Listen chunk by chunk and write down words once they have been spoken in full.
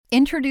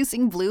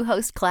Introducing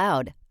Bluehost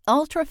Cloud,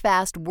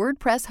 ultra-fast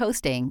WordPress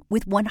hosting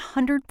with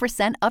 100%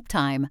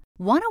 uptime.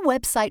 Want a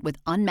website with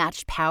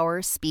unmatched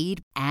power,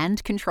 speed,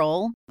 and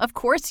control? Of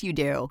course you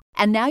do.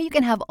 And now you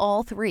can have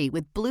all three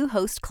with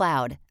Bluehost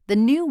Cloud, the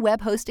new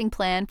web hosting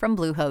plan from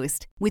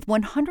Bluehost. With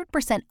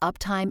 100%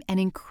 uptime and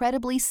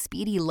incredibly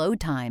speedy load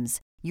times,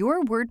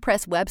 your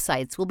WordPress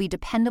websites will be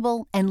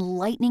dependable and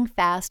lightning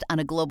fast on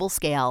a global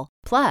scale.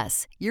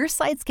 Plus, your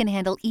sites can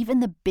handle even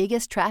the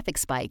biggest traffic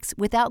spikes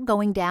without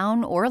going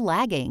down or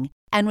lagging.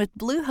 And with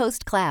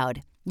Bluehost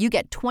Cloud, you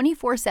get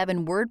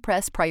 24/7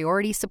 WordPress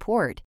priority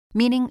support,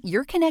 meaning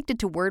you're connected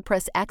to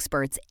WordPress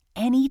experts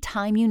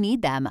anytime you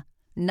need them.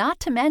 Not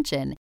to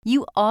mention,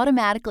 you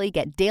automatically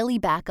get daily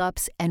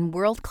backups and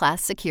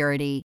world-class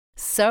security.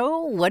 So,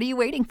 what are you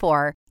waiting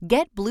for?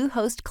 Get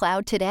Bluehost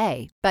Cloud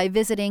today by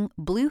visiting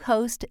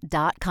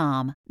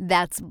Bluehost.com.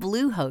 That's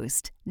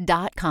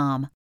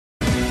Bluehost.com.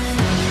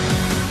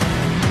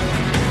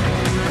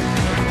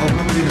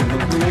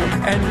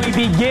 And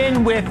we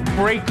begin with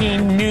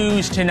breaking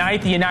news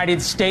tonight. The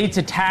United States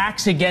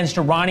attacks against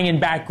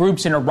Iranian-backed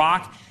groups in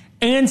Iraq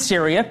and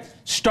Syria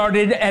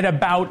started at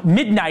about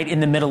midnight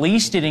in the Middle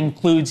East. It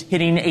includes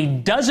hitting a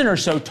dozen or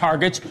so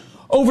targets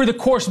over the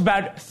course of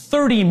about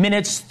 30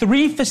 minutes,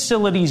 3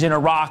 facilities in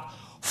Iraq,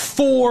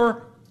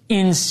 4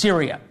 in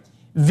Syria.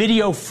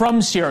 Video from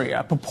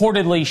Syria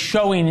purportedly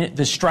showing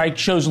the strike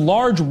shows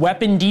large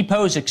weapon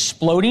depots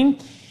exploding.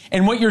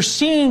 And what you're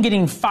seeing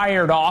getting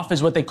fired off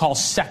is what they call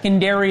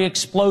secondary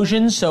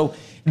explosions. So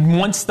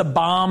once the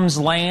bombs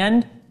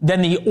land,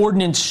 then the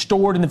ordnance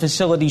stored in the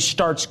facility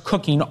starts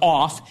cooking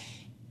off.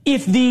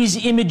 If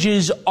these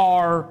images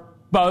are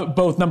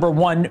both, number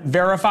one,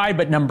 verified,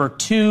 but number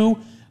two,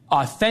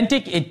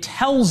 authentic, it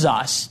tells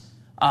us,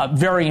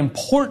 very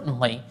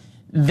importantly,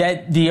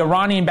 that the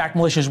Iranian-backed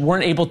militias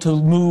weren't able to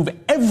move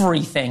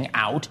everything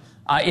out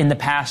in the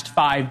past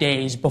 5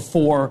 days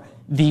before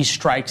these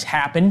strikes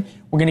happen.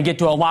 We're going to get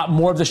to a lot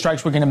more of the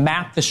strikes. We're going to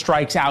map the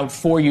strikes out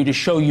for you to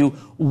show you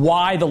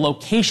why the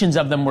locations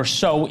of them were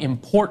so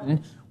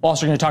important. We're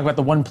also going to talk about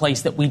the one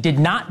place that we did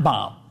not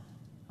bomb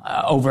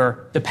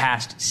over the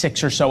past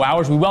 6 or so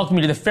hours. We welcome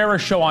you to the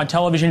Ferris Show on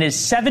television. It is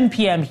 7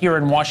 p.m. here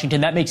in Washington.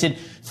 That makes it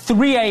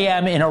 3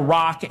 a.m. in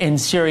Iraq and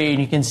Syria,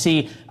 and you can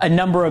see a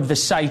number of the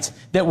sites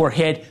that were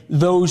hit.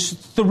 Those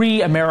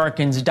 3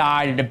 Americans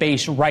died at a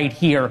base right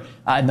here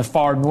in the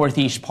far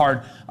northeast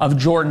part of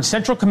Jordan.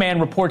 Central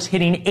Command reports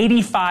hitting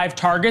 85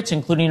 targets,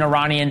 including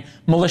Iranian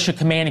militia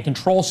command and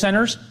control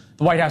centers.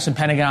 The White House and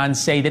Pentagon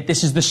say that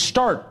this is the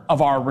start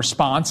of our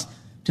response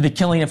to the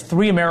killing of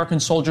 3 American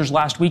soldiers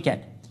last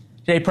weekend.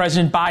 Today,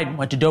 President Biden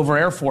went to Dover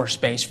Air Force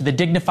Base for the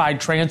dignified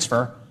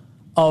transfer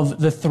of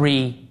the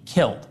 3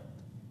 killed.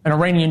 An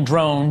Iranian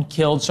drone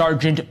killed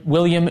Sergeant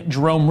William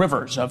Jerome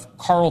Rivers of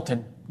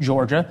Carlton,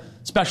 Georgia,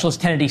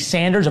 Specialist Kennedy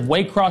Sanders of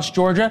Waycross,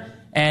 Georgia,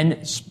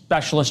 and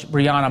Specialist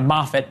Brianna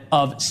Moffett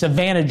of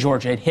Savannah,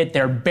 Georgia. It hit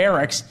their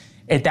barracks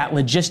at that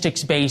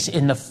logistics base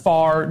in the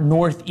far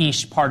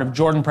northeast part of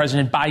Jordan.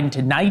 President Biden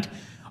tonight.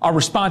 Our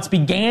response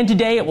began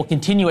today. It will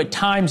continue at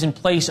times in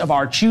place of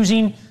our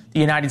choosing. The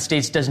United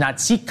States does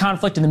not seek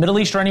conflict in the Middle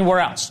East or anywhere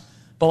else.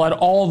 But let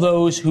all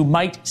those who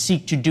might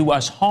seek to do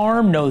us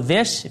harm know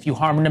this: if you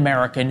harm an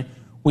American,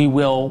 we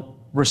will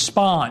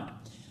respond.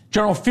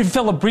 General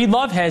Philip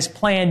Breedlove has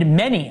planned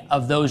many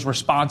of those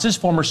responses,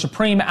 former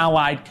Supreme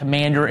Allied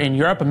Commander in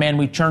Europe, a man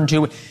we turn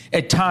to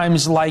at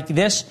times like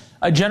this.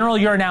 General,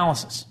 your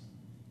analysis.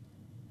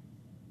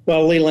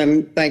 Well,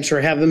 Leland, thanks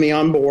for having me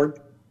on board.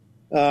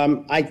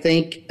 I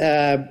think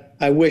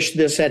I wish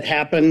this had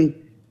happened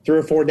 3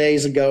 or 4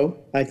 days ago.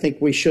 I think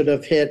we should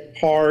have hit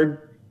hard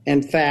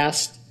and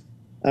fast.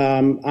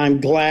 I'm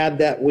glad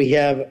that we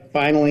have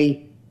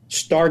finally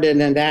started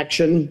an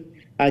action.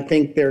 I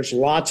think there's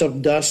lots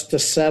of dust to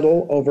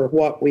settle over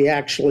what we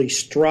actually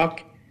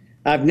struck.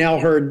 I've now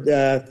heard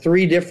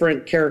 3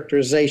 different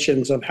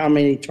characterizations of how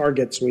many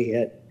targets we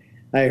hit.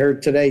 I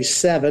heard today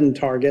 7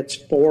 targets,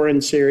 4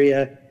 in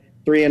Syria,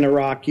 3 in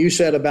Iraq. You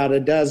said about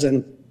a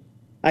dozen.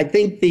 I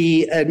think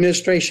the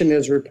administration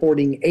is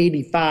reporting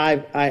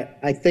 85.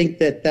 I think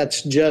that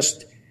that's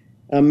just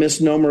a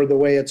misnomer the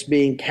way it's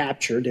being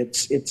captured.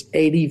 It's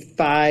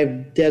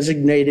 85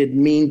 designated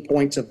mean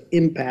points of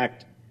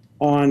impact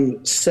on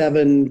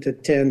 7 to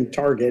 10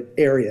 target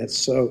areas.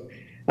 So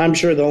I'm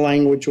sure the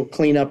language will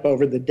clean up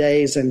over the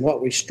days, and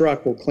what we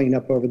struck will clean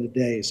up over the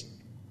days.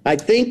 I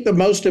think the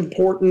most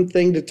important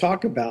thing to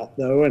talk about,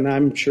 though, and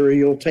I'm sure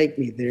you'll take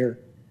me there,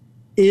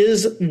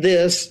 is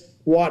this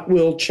what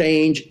will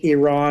change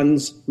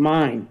Iran's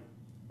mind?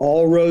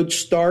 All roads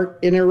start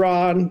in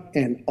Iran,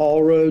 and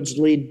all roads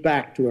lead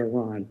back to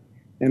Iran.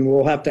 And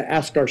we'll have to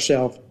ask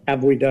ourselves,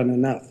 have we done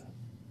enough?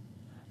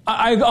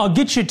 I'll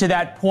get you to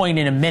that point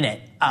in a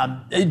minute.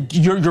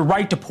 You're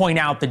right to point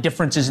out the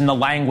differences in the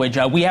language.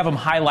 We have them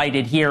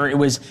highlighted here. It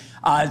was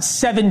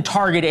 7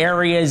 target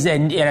areas,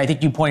 and I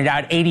think you pointed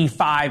out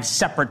 85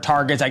 separate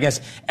targets. I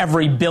guess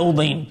every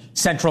building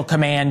Central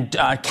Command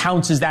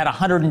counts as that.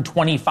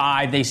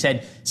 125, they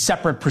said,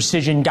 separate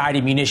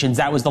precision-guided munitions.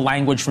 That was the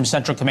language from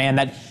Central Command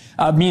that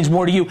means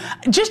more to you.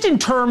 Just in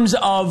terms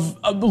of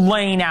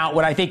laying out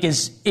what I think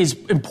is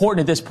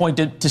important at this point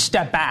to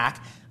step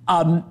back,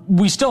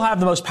 we still have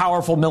the most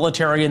powerful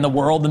military in the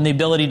world and the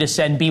ability to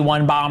send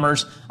B-1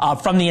 bombers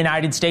from the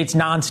United States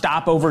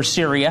nonstop over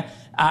Syria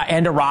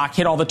and Iraq,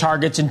 hit all the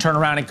targets and turn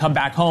around and come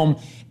back home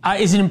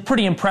is a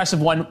pretty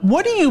impressive one.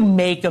 What do you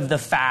make of the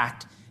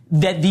fact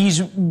that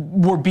these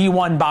were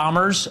B-1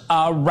 bombers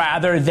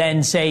rather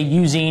than, say,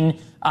 using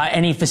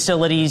any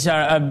facilities,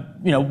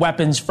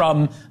 weapons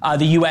from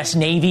the U.S.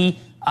 Navy,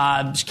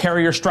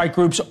 carrier strike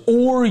groups,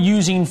 or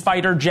using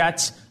fighter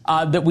jets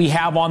that we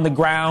have on the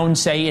ground,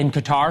 say, in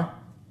Qatar?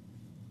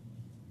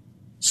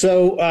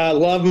 So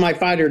love my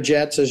fighter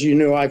jets. As you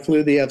know, I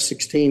flew the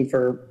F-16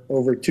 for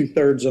over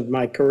 2/3 of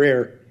my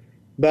career.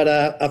 But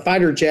a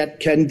fighter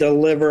jet can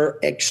deliver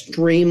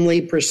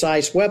extremely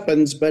precise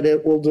weapons, but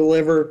it will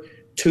deliver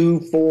 2,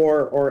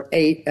 4, or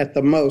 8 at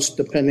the most,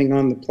 depending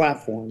on the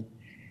platform.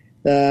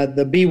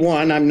 The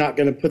B-1, I'm not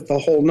going to put the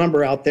whole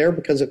number out there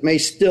because it may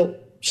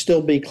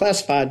still be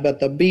classified,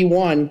 but the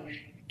B-1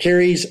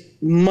 carries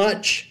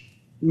much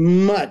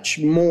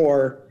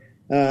more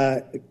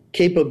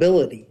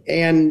capability.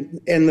 And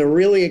the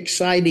really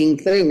exciting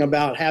thing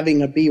about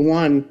having a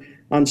B-1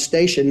 on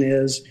station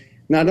is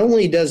not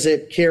only does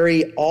it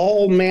carry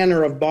all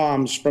manner of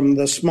bombs, from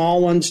the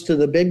small ones to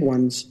the big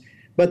ones,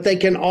 but they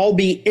can all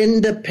be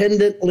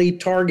independently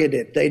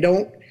targeted. They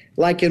don't,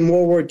 like in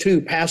World War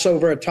II, pass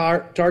over a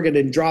target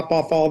and drop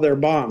off all their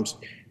bombs.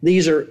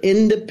 These are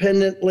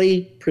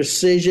independently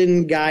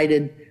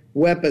precision-guided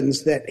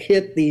weapons that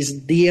hit these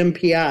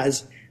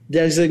DMPIs,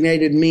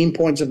 designated mean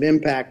points of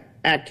impact,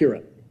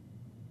 accurate.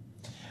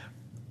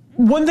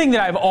 One thing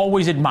that I've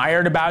always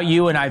admired about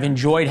you, and I've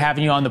enjoyed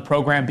having you on the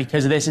program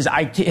because of this, is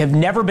I have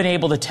never been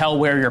able to tell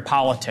where your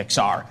politics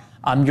are.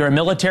 You're a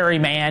military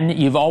man.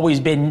 You've always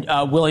been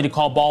willing to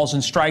call balls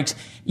and strikes.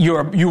 You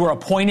were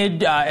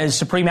appointed as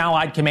Supreme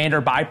Allied Commander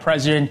by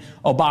President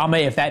Obama.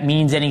 If that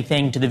means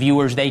anything to the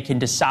viewers, they can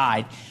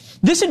decide.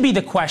 This would be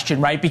the question,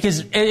 right?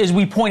 Because as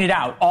we pointed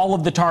out, all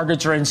of the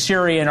targets are in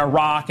Syria and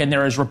Iraq, and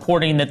there is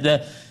reporting that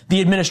the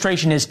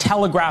administration has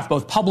telegraphed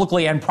both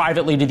publicly and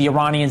privately to the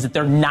Iranians that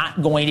they're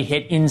not going to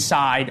hit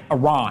inside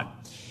Iran.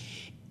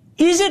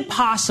 Is it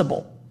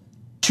possible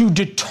to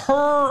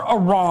deter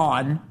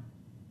Iran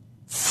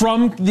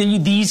from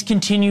these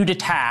continued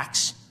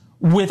attacks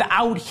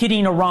without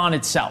hitting Iran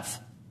itself?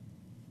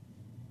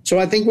 So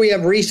I think we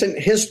have recent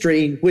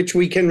history which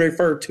we can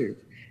refer to,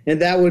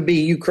 and that would be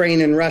Ukraine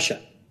and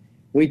Russia.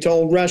 We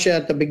told Russia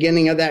at the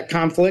beginning of that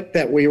conflict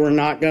that we were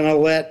not going to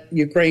let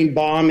Ukraine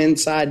bomb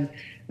inside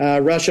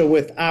Russia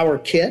with our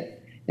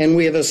kit, and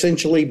we have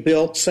essentially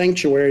built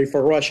sanctuary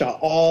for Russia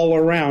all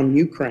around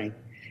Ukraine.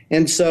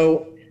 And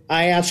so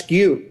I ask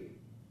you,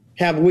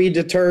 have we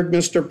deterred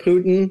Mr.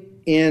 Putin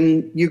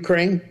in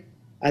Ukraine?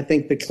 I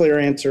think the clear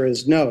answer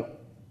is no.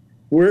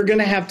 We're going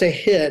to have to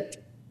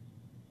hit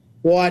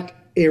what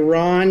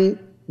Iran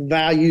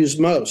values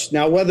most.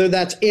 Now, whether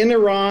that's in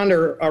Iran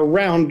or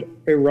around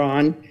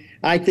Iran,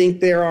 I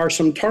think there are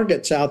some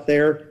targets out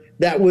there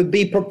that would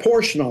be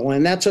proportional.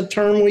 And that's a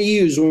term we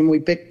use when we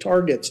pick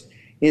targets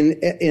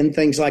in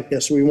things like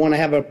this. We want to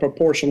have a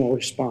proportional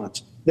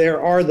response.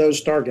 There are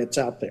those targets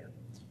out there.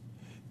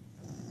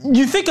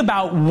 You think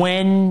about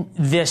when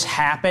this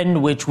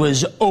happened, which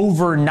was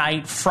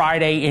overnight,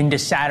 Friday into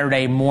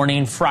Saturday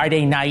morning.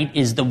 Friday night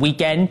is the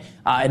weekend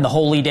and the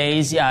holy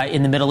days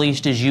in the Middle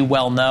East, as you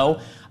well know.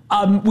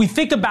 We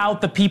think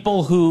about the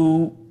people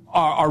who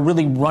are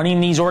really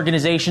running these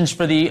organizations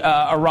for the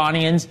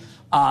Iranians.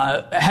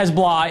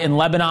 Hezbollah in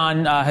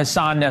Lebanon,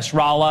 Hassan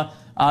Nasrallah,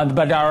 the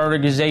Badr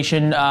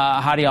organization,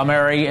 Hadi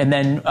al-Mahri, and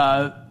then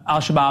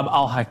Al-Shabaab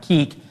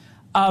al-Haqiq.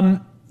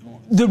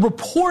 The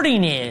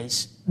reporting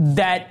is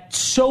that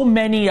so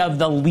many of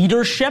the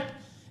leadership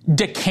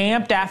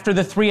decamped after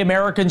the 3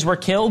 Americans were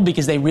killed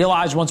because they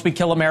realized once we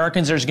kill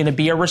Americans, there's going to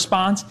be a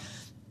response.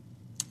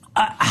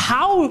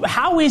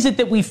 How is it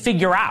that we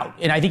figure out,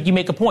 and I think you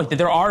make a point, that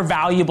there are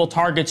valuable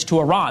targets to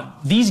Iran?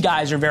 These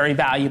guys are very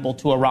valuable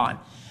to Iran.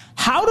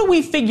 How do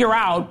we figure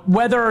out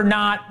whether or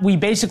not we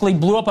basically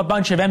blew up a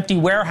bunch of empty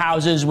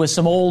warehouses with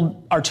some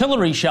old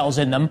artillery shells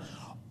in them,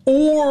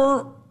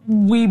 or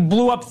we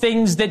blew up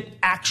things that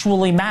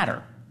actually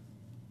matter?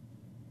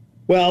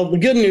 Well, the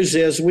good news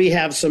is we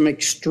have some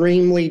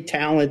extremely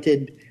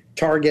talented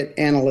target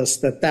analysts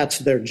that's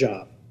their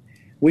job.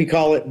 We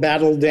call it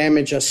battle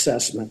damage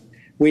assessment.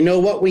 We know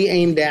what we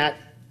aimed at.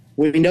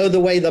 We know the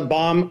way the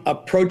bomb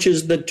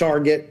approaches the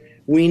target.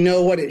 We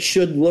know what it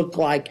should look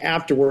like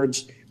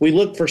afterwards. We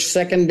look for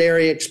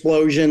secondary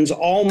explosions,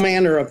 all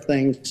manner of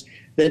things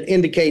that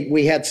indicate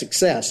we had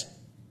success.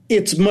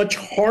 It's much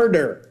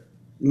harder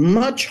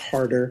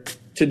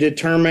to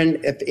determine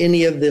if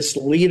any of this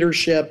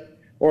leadership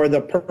or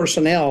the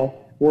personnel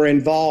were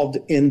involved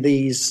in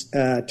these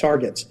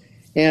targets.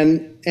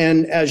 And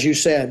as you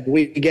said,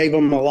 we gave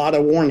them a lot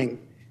of warning.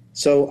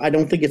 So I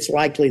don't think it's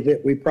likely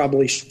that we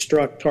probably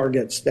struck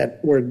targets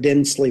that were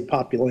densely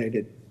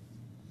populated.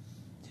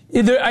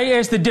 I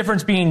guess the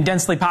difference being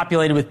densely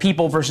populated with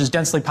people versus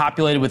densely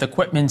populated with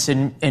equipments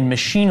and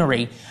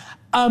machinery.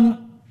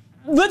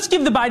 Let's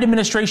give the Biden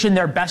administration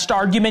their best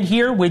argument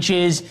here, which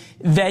is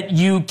that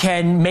you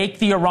can make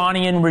the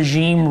Iranian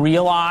regime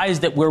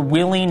realize that we're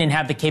willing and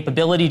have the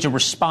capability to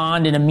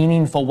respond in a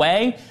meaningful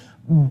way.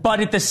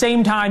 But at the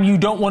same time, you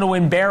don't want to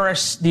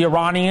embarrass the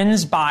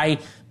Iranians by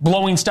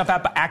blowing stuff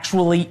up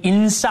actually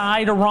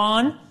inside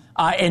Iran,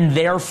 and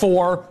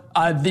therefore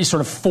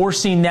sort of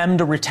forcing them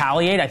to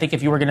retaliate. I think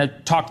if you were going to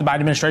talk to the Biden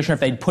administration, if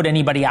they'd put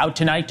anybody out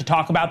tonight to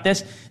talk about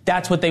this,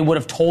 that's what they would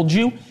have told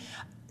you.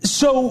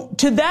 So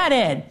to that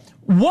end,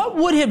 what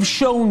would have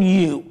shown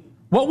you,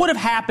 what would have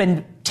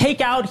happened,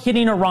 take out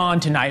hitting Iran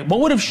tonight? What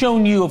would have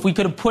shown you if we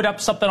could have put up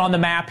something on the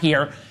map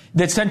here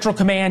that Central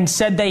Command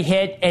said they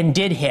hit and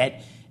did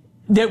hit,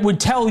 that would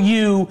tell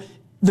you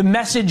the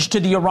message to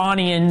the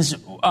Iranians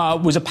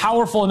was a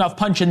powerful enough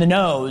punch in the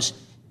nose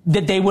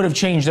that they would have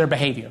changed their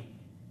behavior?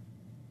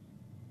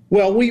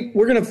 Well,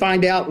 we're going to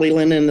find out,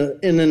 Leland,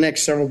 in the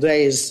next several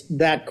days,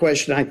 that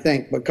question, I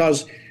think,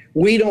 because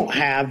we don't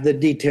have the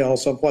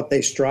details of what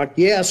they struck.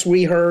 Yes,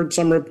 we heard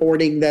some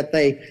reporting that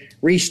they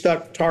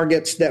restruck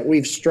targets that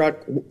we've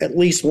struck at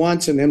least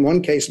once, and in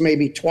one case,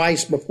 maybe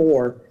twice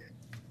before.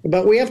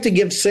 But we have to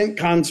give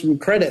CENTCOM some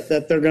credit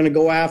that they're going to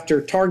go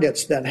after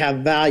targets that have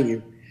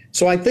value.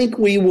 So I think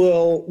we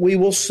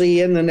will see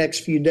in the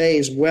next few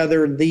days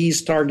whether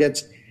these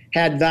targets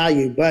had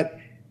value. But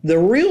the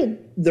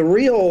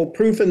real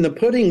proof in the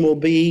pudding will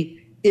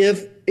be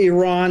if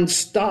Iran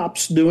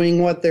stops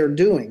doing what they're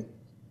doing.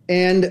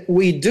 And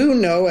we do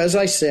know, as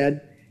I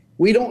said,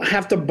 we don't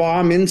have to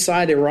bomb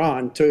inside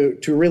Iran to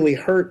really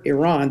hurt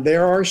Iran.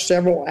 There are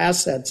several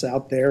assets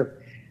out there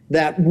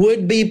that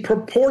would be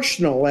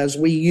proportional as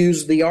we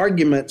use the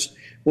arguments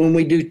when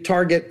we do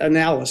target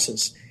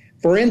analysis.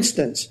 For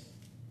instance,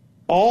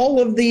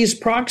 all of these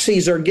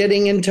proxies are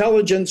getting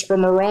intelligence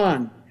from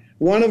Iran.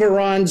 One of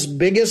Iran's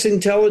biggest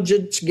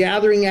intelligence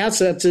gathering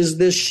assets is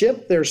this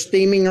ship they're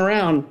steaming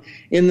around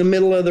in the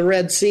middle of the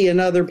Red Sea and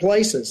other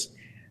places.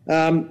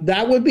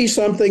 That would be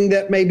something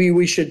that maybe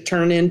we should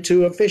turn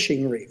into a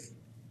fishing reef.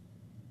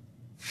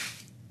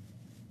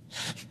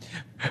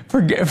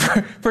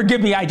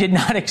 Forgive me, I did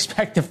not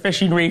expect a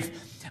fishing reef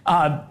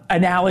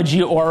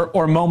analogy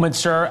or moment,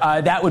 sir.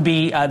 That would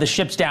be the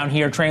ships down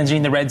here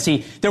transiting the Red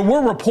Sea. There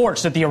were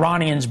reports that the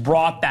Iranians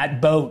brought that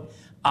boat,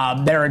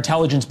 their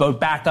intelligence boat,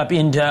 back up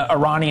into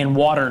Iranian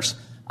waters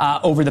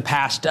over the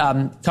past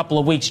couple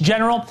of weeks.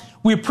 General,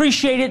 we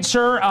appreciate it,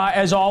 sir,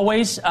 as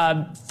always.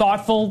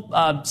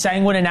 Thoughtful,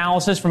 sanguine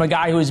analysis from a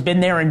guy who has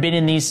been there and been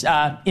in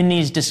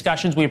these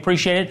discussions. We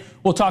appreciate it.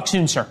 We'll talk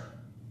soon, sir.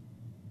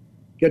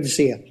 Good to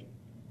see you.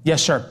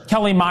 Yes, sir.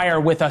 Kelly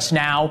Meyer with us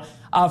now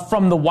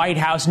from the White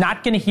House.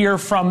 Not going to hear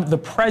from the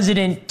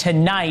president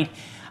tonight.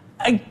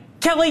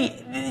 Kelly,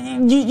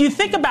 you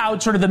think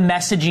about sort of the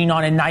messaging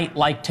on a night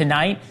like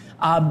tonight.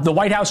 The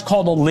White House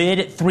called a lid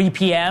at 3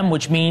 p.m.,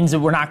 which means that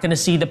we're not going to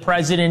see the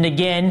president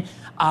again.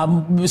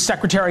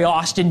 Secretary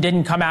Austin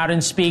didn't come out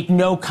and speak.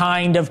 No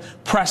kind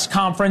of press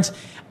conference.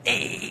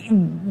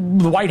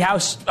 The White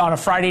House on a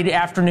Friday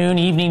afternoon,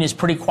 evening is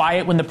pretty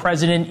quiet when the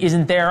president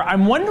isn't there.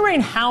 I'm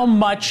wondering how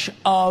much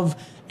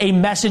of a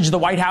message the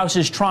White House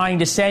is trying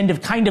to send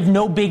of kind of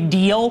no big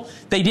deal.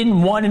 They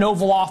didn't want an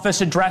Oval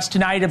Office address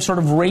tonight of sort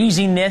of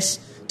raising this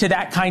to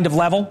that kind of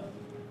level.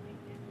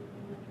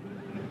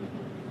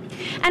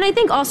 And I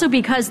think also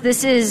because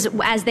this is,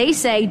 as they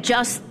say,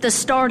 just the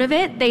start of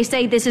it. They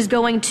say this is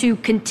going to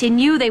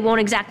continue. They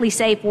won't exactly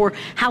say for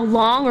how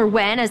long or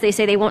when. As they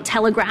say, they won't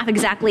telegraph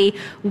exactly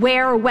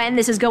where or when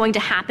this is going to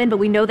happen. But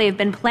we know they've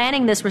been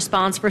planning this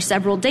response for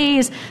several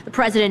days. The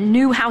president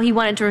knew how he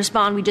wanted to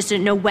respond. We just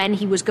didn't know when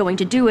he was going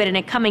to do it. And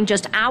it coming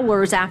just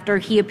hours after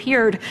he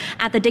appeared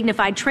at the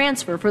dignified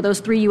transfer for those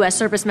 3 U.S.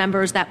 service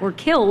members that were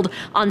killed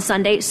on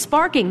Sunday,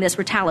 sparking this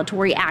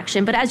retaliatory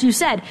action. But as you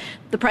said,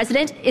 the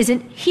president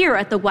isn't here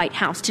at the White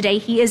House today.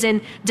 He is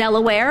in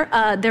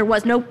Delaware. There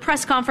was no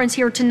press conference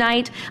here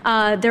tonight.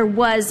 There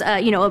was,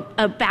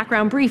 a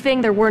background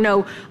briefing. There were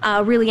no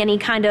really any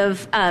kind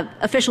of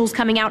officials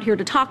coming out here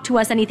to talk to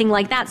us, anything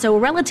like that. So a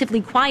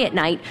relatively quiet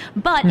night,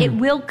 but it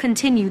will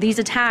continue. These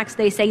attacks,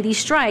 they say, these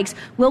strikes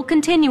will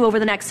continue over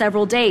the next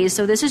several days.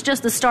 So this is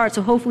just the start.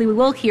 So hopefully we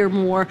will hear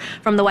more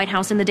from the White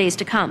House in the days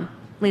to come.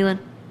 Leland?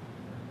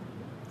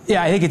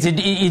 Yeah, I think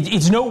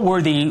it's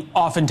noteworthy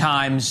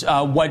oftentimes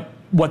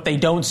what they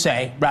don't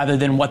say rather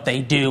than what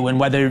they do, and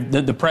whether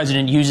the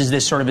president uses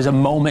this sort of as a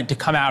moment to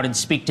come out and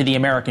speak to the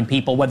American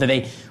people, whether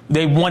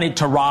they want it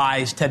to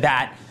rise to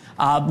that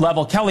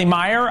level. Kelly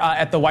Meyer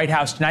at the White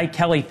House tonight.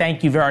 Kelly,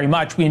 thank you very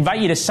much. We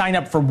invite you to sign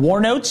up for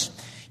War Notes.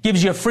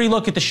 Gives you a free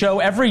look at the show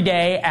every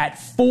day at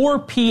 4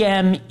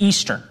 p.m.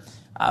 Eastern.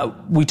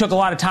 We took a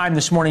lot of time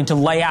this morning to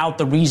lay out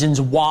the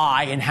reasons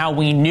why and how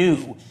we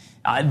knew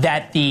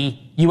that the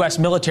U.S.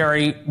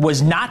 military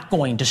was not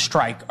going to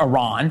strike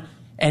Iran,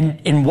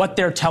 and what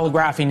they're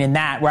telegraphing in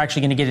that. We're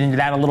actually going to get into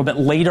that a little bit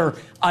later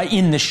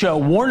in the show.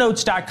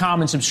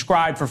 Warnotes.com and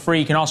subscribe for free.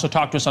 You can also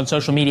talk to us on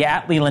social media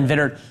at Leland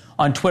Vittert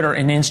on Twitter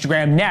and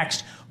Instagram.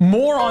 Next,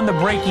 more on the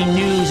breaking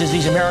news as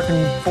these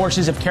American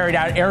forces have carried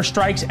out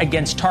airstrikes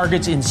against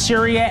targets in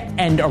Syria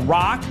and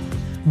Iraq,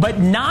 but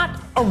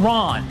not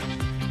Iran.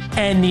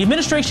 And the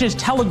administration is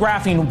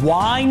telegraphing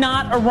why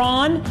not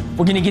Iran.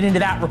 We're going to get into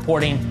that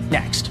reporting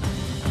next.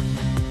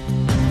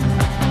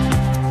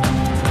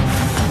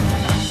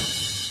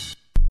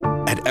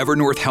 At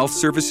Evernorth Health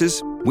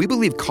Services, we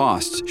believe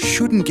costs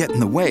shouldn't get in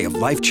the way of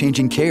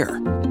life-changing care,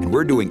 and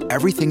we're doing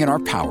everything in our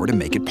power to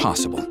make it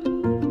possible.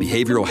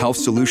 Behavioral health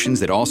solutions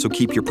that also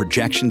keep your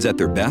projections at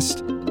their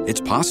best? It's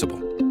possible.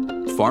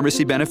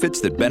 Pharmacy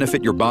benefits that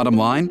benefit your bottom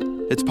line?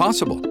 It's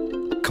possible.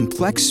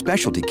 Complex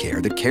specialty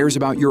care that cares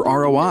about your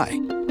ROI?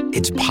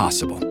 It's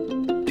possible.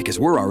 Because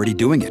we're already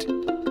doing it.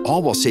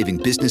 All while saving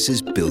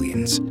businesses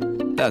billions.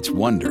 That's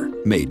Wonder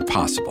made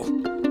possible.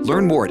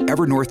 Learn more at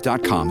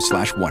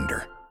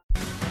evernorth.com/wonder.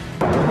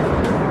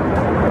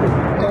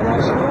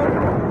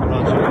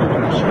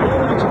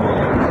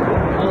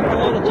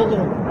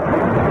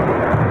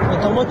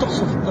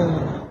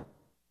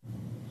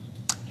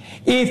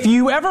 If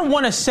you ever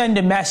want to send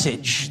a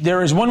message,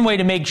 there is one way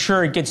to make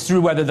sure it gets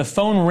through whether the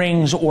phone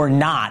rings or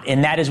not,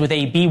 and that is with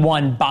a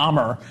B-1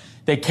 bomber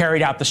that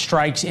carried out the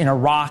strikes in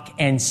Iraq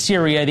and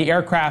Syria. The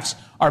aircrafts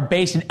are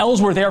based in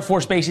Ellsworth Air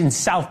Force Base in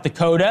South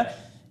Dakota,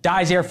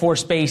 Dyes Air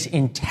Force Base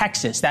in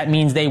Texas. That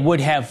means they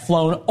would have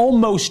flown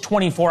almost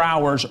 24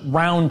 hours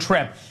round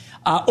trip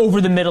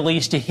over the Middle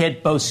East to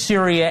hit both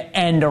Syria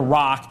and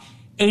Iraq.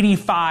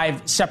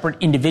 85 separate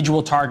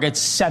individual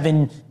targets,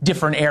 7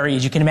 different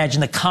areas. You can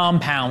imagine the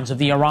compounds of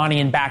the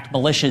Iranian-backed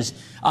militias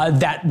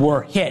that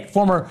were hit.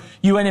 Former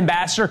UN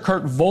Ambassador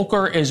Kurt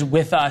Volker is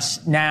with us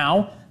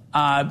now.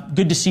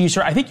 Good to see you,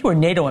 sir. I think you were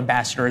NATO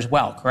ambassador as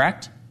well,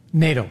 correct?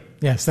 NATO.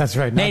 Yes, that's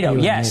right. NATO,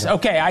 yes. NATO.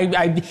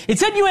 Okay. It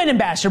said UN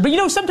ambassador,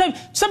 but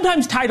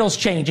sometimes titles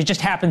change. It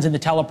just happens in the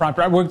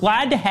teleprompter. We're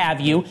glad to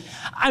have you.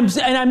 I'm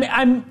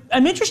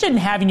interested in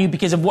having you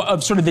because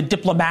of sort of the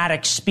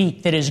diplomatic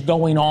speak that is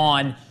going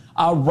on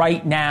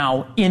right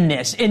now in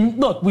this. And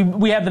look,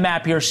 we have the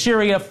map here.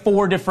 Syria,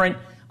 4 different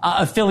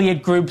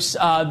affiliate groups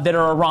that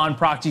are Iran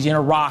proxies. In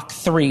Iraq,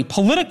 3.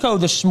 Politico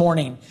this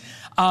morning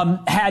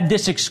had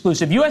this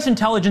exclusive. U.S.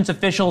 intelligence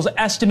officials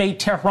estimate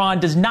Tehran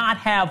does not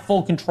have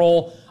full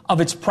control of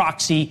its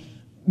proxy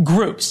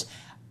groups.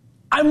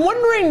 I'm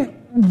wondering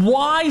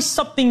why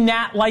something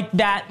like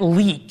that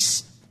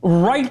leaks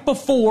right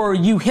before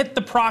you hit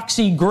the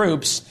proxy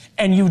groups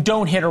and you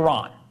don't hit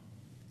Iran.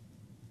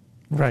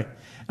 Right.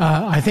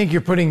 I think you're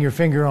putting your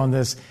finger on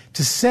this.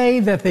 To say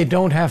that they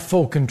don't have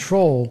full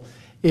control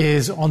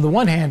is, on the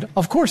one hand,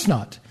 of course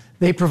not.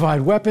 They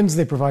provide weapons,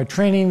 they provide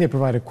training, they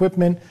provide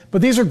equipment,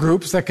 but these are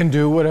groups that can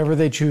do whatever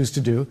they choose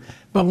to do.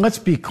 But let's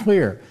be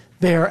clear.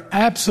 They are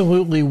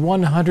absolutely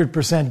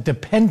 100%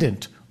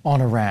 dependent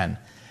on Iran.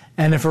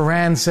 And if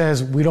Iran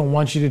says, we don't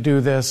want you to do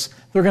this,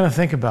 they're going to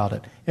think about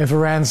it. If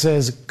Iran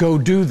says, go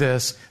do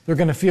this, they're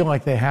going to feel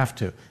like they have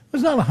to.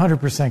 There's not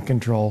 100%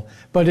 control,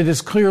 but it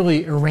is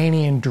clearly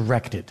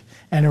Iranian-directed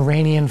and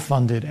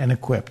Iranian-funded and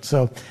equipped.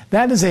 So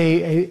that is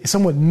a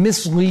somewhat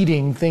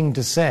misleading thing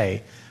to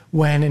say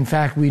when, in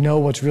fact, we know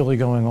what's really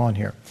going on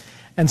here.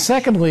 And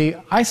secondly,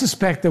 I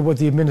suspect that what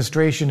the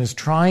administration is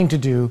trying to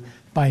do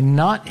by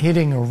not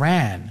hitting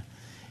Iran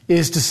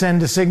is to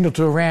send a signal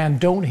to Iran,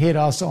 don't hit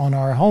us on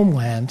our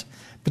homeland,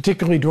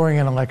 particularly during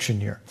an election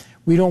year.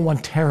 We don't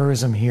want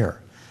terrorism here.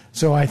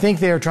 So I think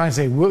they are trying to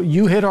say,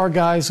 you hit our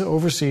guys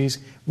overseas,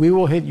 we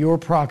will hit your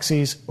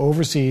proxies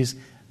overseas,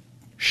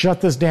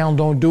 shut this down,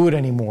 don't do it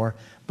anymore.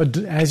 But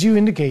as you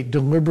indicate,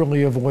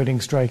 deliberately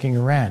avoiding striking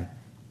Iran.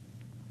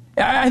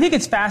 I think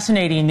it's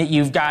fascinating that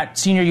you've got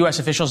senior U.S.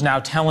 officials now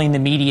telling the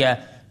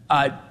media,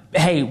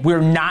 hey,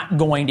 we're not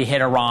going to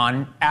hit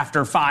Iran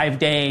after 5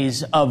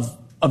 days of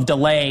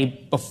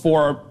delay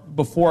before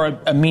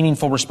a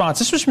meaningful response.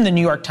 This was from the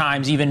New York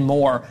Times, even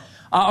more.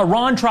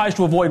 Iran tries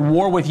to avoid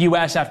war with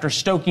U.S. after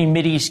stoking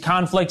Mideast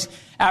conflicts.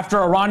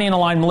 After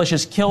Iranian-aligned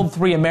militias killed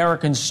 3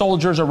 American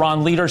soldiers,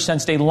 Iran leaders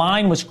sensed a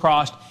line was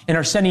crossed and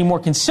are sending more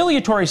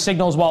conciliatory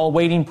signals while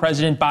awaiting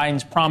President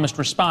Biden's promised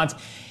response.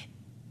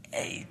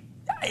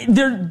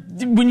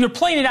 When you're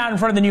playing it out in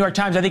front of the New York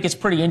Times, I think it's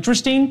pretty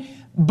interesting.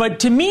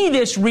 But to me,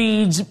 this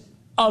reads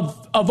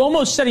of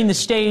almost setting the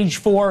stage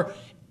for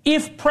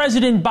if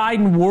President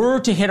Biden were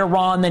to hit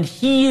Iran, then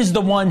he is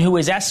the one who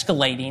is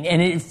escalating.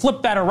 And it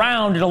flip that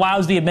around, it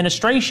allows the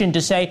administration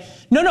to say,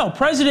 no,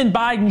 President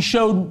Biden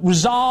showed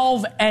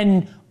resolve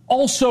and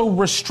also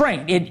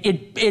restraint.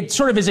 It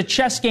sort of is a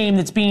chess game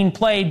that's being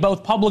played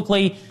both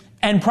publicly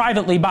and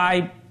privately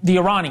by the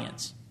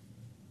Iranians.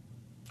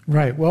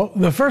 Right. Well,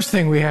 the first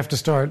thing we have to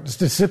start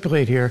to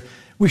stipulate here,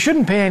 we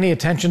shouldn't pay any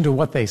attention to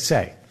what they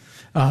say.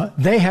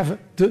 They have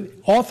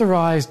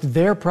authorized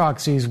their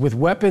proxies with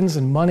weapons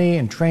and money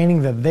and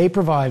training that they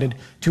provided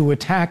to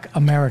attack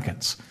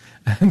Americans.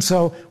 And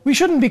so we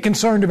shouldn't be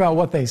concerned about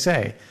what they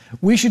say.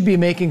 We should be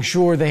making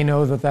sure they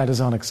know that that is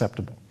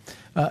unacceptable.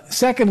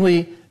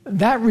 Secondly,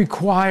 that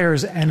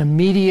requires an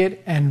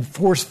immediate and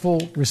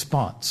forceful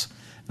response.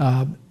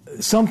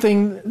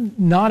 Something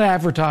not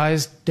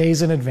advertised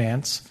days in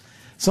advance,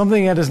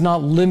 something that is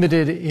not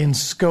limited in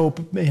scope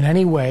in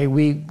any way.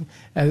 We,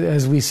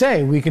 as we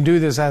say, we can do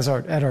this at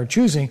our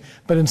choosing,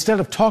 but instead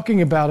of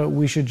talking about it,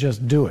 we should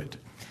just do it.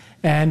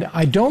 And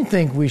I don't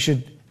think we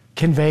should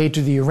convey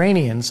to the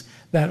Iranians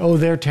that, oh,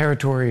 their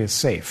territory is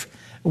safe.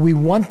 We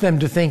want them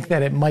to think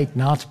that it might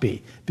not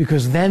be,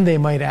 because then they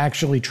might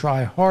actually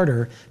try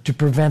harder to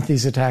prevent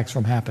these attacks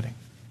from happening.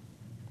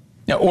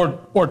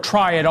 Or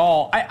try it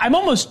all. I'm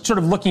almost sort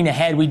of looking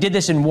ahead. We did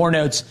this in War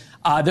Notes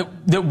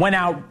that went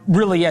out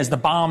really as the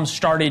bombs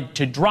started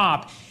to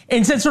drop,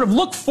 and said sort of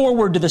look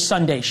forward to the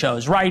Sunday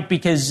shows, right?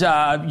 Because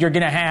you're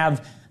going to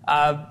have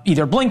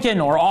either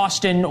Blinken or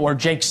Austin or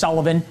Jake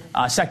Sullivan,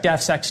 SecDef,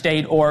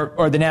 SecState,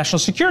 or the National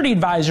Security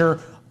Advisor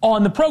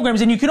on the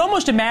programs. And you can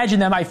almost imagine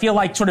them, I feel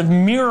like, sort of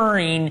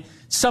mirroring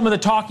some of the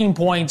talking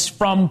points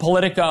from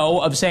Politico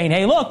of saying,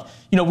 hey, look,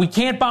 we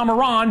can't bomb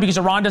Iran because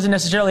Iran doesn't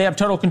necessarily have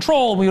total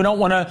control. We don't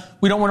want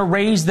to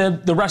raise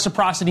the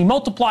reciprocity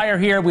multiplier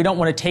here. We don't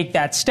want to take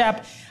that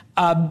step.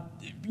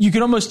 You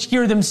can almost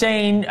hear them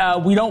saying,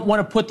 we don't want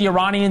to put the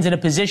Iranians in a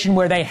position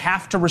where they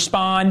have to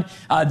respond.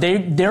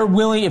 They're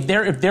willing, if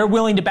they're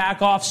willing to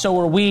back off, so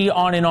are we,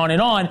 on and on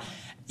and on.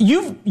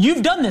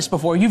 You've done this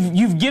before.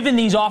 You've given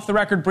these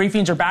off-the-record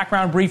briefings or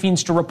background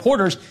briefings to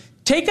reporters.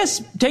 Take us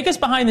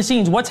behind the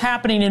scenes. What's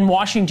happening in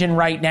Washington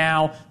right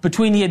now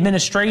between the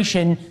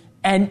administration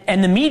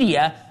and the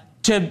media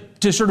to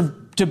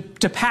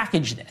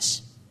package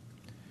this?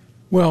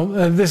 Well,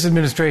 this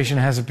administration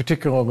has a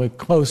particularly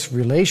close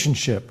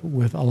relationship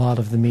with a lot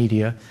of the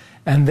media,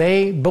 and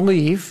they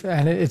believe,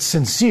 and it's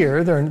sincere,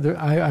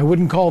 I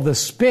wouldn't call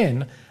this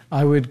spin,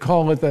 I would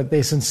call it that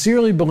they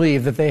sincerely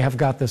believe that they have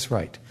got this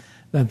right,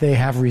 that they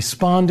have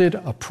responded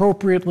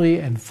appropriately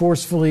and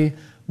forcefully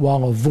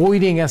while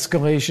avoiding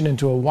escalation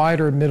into a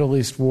wider Middle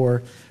East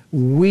war.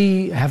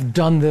 We have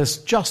done this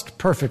just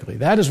perfectly.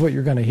 That is what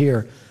you're going to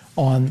hear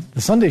on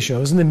the Sunday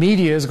shows, and the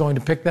media is going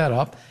to pick that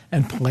up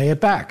and play it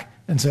back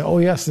and say, oh,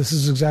 yes, this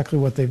is exactly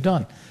what they've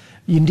done.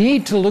 You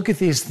need to look at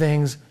these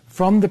things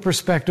from the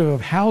perspective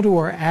of how do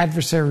our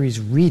adversaries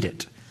read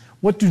it?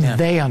 What do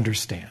they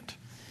understand?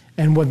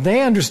 And what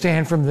they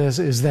understand from this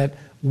is that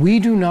we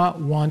do not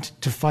want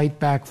to fight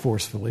back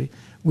forcefully.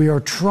 We are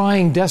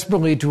trying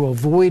desperately to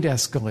avoid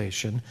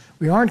escalation.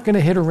 We aren't going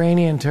to hit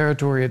Iranian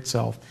territory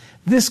itself.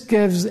 This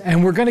gives,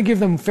 and we're going to give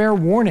them fair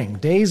warning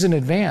days in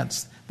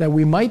advance that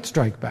we might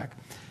strike back.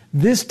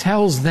 This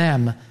tells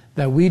them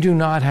that we do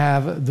not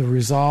have the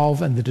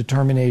resolve and the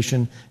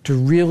determination to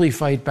really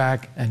fight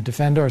back and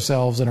defend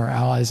ourselves and our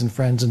allies and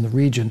friends in the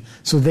region.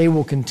 So they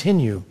will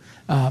continue.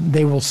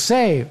 They will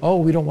say, oh,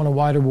 we don't want a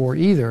wider war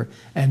either.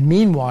 And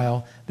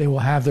meanwhile, they will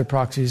have their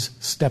proxies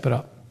step it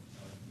up.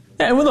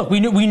 And look, we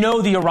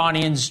know the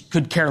Iranians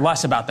could care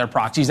less about their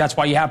proxies. That's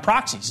why you have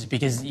proxies,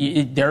 because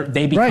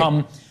they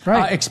become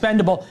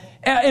expendable.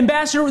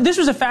 Ambassador, this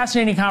was a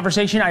fascinating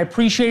conversation. I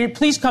appreciate it.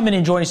 Please come in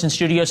and join us in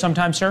studio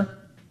sometime, sir.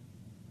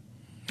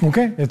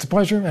 Okay, it's a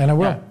pleasure, and I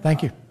will. Yeah.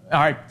 Thank you. All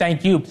right,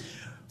 thank you.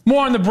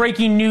 More on the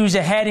breaking news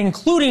ahead,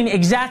 including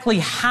exactly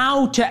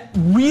how to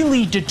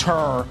really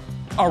deter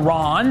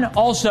Iran.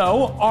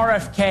 Also,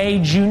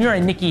 RFK Jr.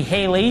 and Nikki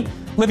Haley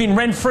living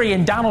rent-free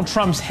in Donald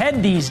Trump's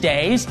head these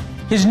days.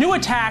 His new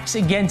attacks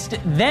against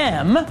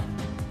them.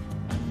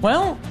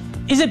 Well,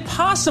 is it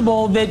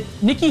possible that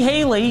Nikki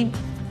Haley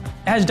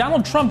has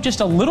Donald Trump just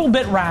a little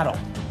bit rattled?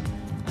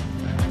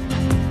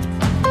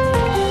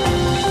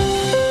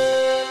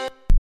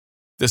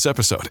 This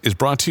episode is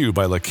brought to you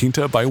by La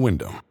Quinta by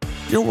Wyndham.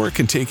 Your work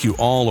can take you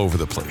all over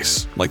the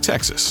place, like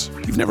Texas.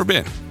 You've never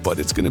been, but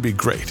it's going to be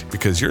great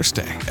because you're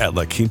staying at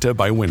La Quinta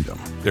by Wyndham.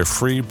 Their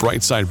free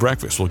Bright Side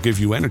breakfast will give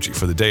you energy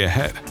for the day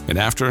ahead. And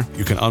after,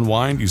 you can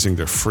unwind using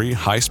their free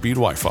high-speed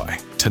Wi-Fi.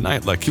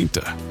 Tonight, La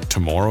Quinta.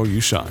 Tomorrow,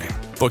 you shine.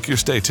 Book your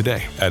stay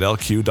today at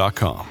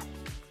LQ.com.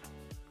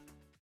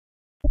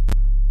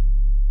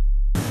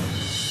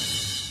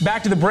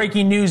 Back to the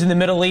breaking news in the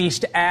Middle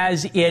East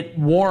as it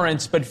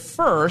warrants. But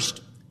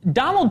first,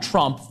 Donald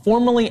Trump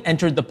formally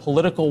entered the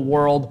political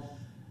world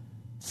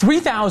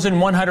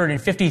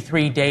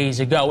 3,153 days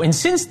ago. And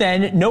since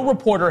then, no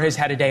reporter has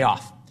had a day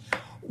off.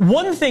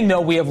 One thing,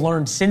 though, we have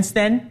learned since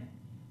then,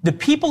 the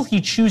people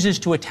he chooses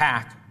to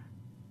attack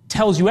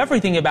tells you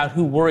everything about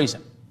who worries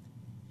him.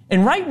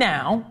 And right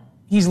now,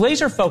 he's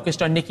laser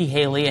focused on Nikki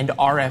Haley and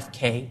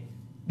RFK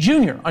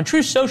Jr. On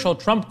Truth Social,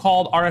 Trump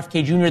called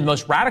RFK Jr. the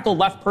most radical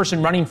left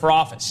person running for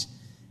office.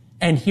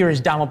 And here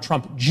is Donald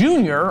Trump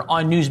Jr.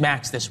 on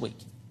Newsmax this week.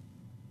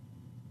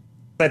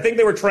 I think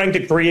they were trying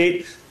to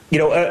create,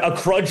 a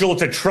cudgel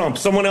to Trump,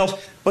 someone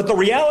else. But the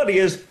reality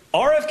is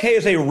RFK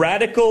is a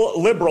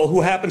radical liberal who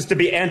happens to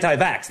be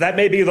anti-vax. That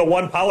may be the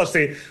one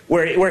policy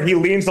where he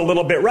leans a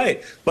little bit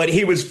right. But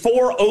he was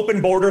for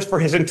open borders for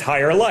his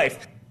entire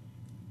life.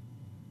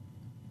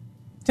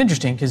 It's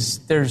interesting because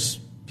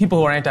there's people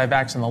who are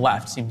anti-vax on the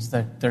left. Seems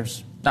that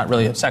there's not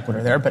really a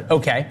sequitur there, but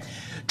okay.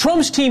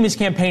 Trump's team is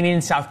campaigning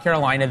in South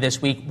Carolina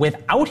this week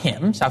without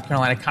him. South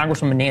Carolina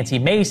Congresswoman Nancy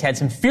Mace had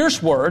some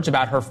fierce words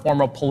about her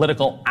former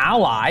political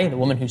ally, the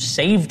woman who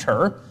saved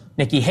her,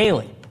 Nikki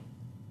Haley.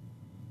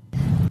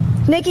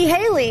 Nikki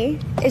Haley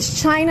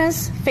is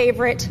China's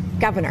favorite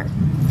governor.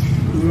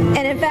 And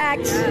in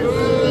fact,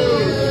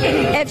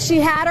 if she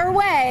had her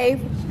way,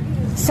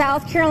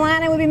 South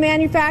Carolina would be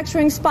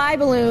manufacturing spy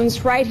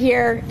balloons right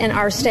here in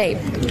our state.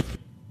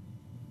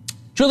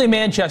 Julia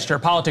Manchester,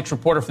 politics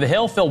reporter for The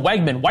Hill. Phil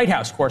Wegman, White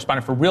House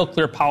correspondent for Real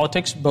Clear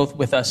Politics, both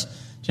with us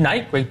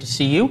tonight. Great to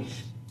see you.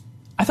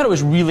 I thought it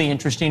was really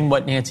interesting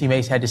what Nancy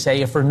Mace had to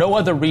say, if for no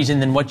other reason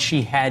than what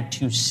she had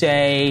to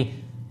say,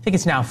 I think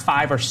it's now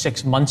 5 or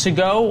 6 months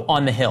ago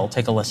on The Hill.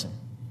 Take a listen.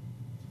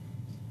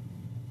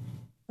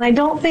 I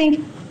don't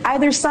think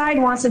either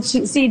side wants to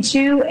see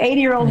two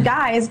 80-year-old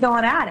guys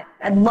going at it.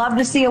 I'd love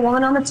to see a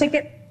woman on the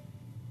ticket.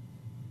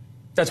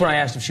 That's when I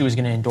asked if she was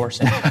going to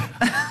endorse it.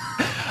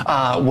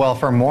 Well,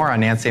 for more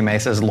on Nancy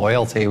Mace's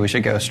loyalty, we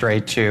should go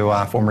straight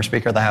to former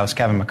Speaker of the House,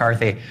 Kevin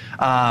McCarthy.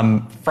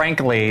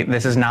 Frankly,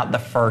 this is not the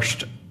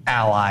first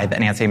ally that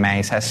Nancy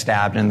Mace has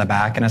stabbed in the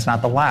back, and it's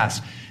not the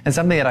last. And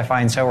something that I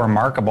find so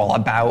remarkable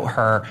about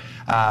her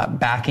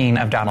backing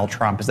of Donald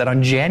Trump is that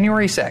on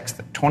January 6th,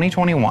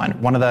 2021,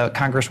 one of the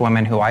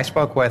congresswomen who I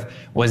spoke with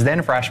was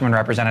then freshman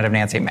Representative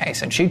Nancy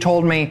Mace. And she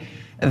told me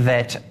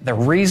that the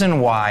reason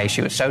why she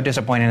was so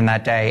disappointed in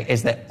that day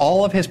is that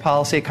all of his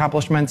policy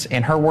accomplishments,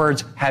 in her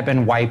words, had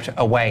been wiped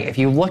away. If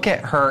you look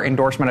at her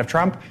endorsement of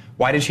Trump,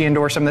 why did she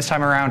endorse him this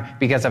time around?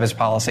 Because of his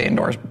policy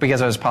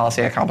because of his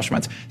policy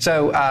accomplishments.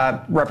 So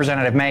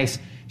Representative Mace,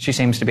 she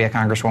seems to be a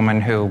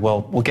congresswoman who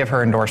will give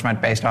her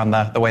endorsement based on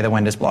the way the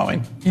wind is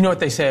blowing. You know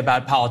what they say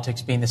about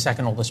politics being the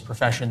second oldest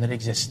profession that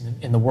exists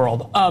in the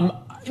world.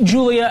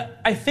 Julia,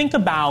 I think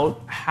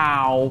about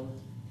how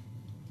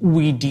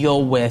we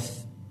deal with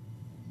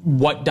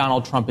what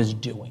Donald Trump is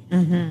doing.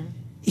 Mm-hmm.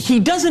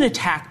 He doesn't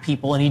attack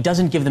people and he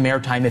doesn't give them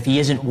airtime if he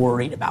isn't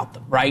worried about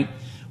them, right?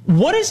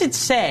 What does it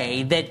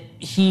say that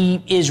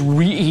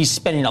he's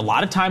spending a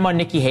lot of time on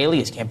Nikki Haley,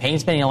 his campaign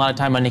spending a lot of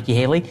time on Nikki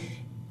Haley,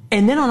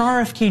 and then on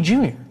RFK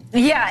Jr.?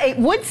 Yeah, it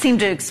would seem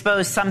to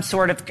expose some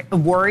sort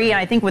of worry. And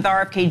I think with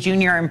RFK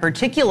Jr. in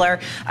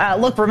particular,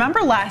 look, remember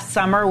last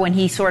summer when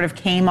he sort of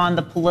came on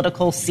the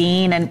political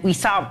scene and we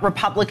saw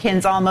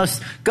Republicans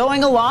almost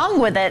going along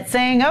with it,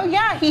 saying, oh,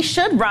 yeah, he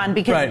should run,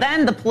 because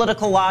then the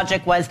political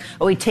logic was,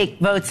 oh, we take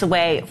votes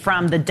away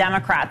from the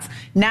Democrats.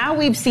 Now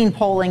we've seen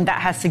polling that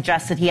has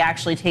suggested he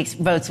actually takes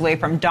votes away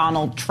from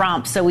Donald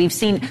Trump. So we've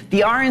seen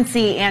the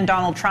RNC and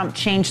Donald Trump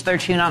change their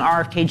tune on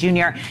RFK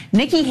Jr.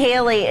 Nikki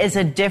Haley is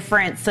a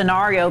different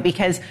scenario,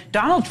 because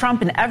Donald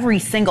Trump in every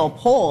single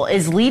poll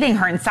is leading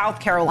her in South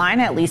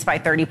Carolina, at least by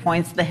 30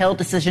 points. The Hill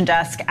Decision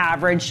Desk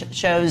average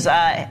shows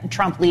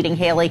Trump leading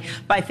Haley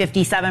by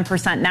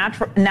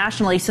 57%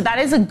 nationally. So that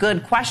is a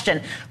good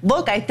question.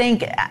 Look, I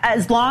think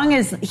as long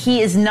as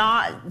he is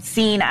not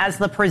seen as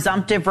the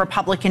presumptive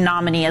Republican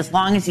nominee, as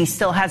long as he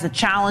still has a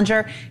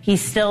challenger, he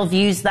still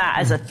views that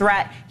as a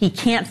threat. He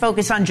can't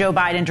focus on Joe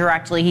Biden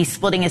directly. He's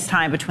splitting his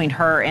time between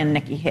her and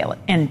Nikki Haley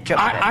and Joe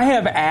Biden. I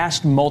have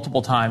asked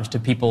multiple times to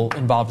people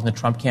involved in the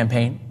Trump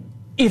campaign,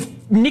 if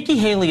Nikki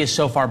Haley is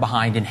so far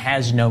behind and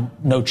has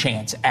no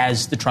chance,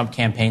 as the Trump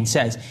campaign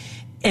says,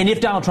 and if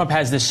Donald Trump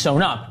has this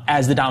sewn up,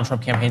 as the Donald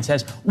Trump campaign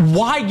says,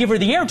 why give her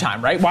the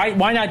airtime, right?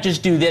 Why not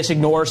just do this,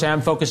 ignore Sam,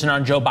 focusing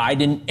on Joe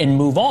Biden and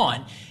move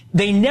on?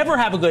 They never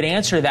have a good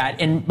answer to that.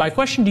 And my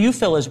question to you,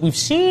 Phil, is we've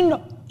seen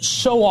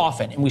so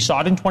often, and we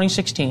saw it in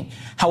 2016,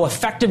 how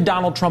effective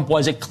Donald Trump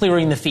was at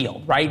clearing the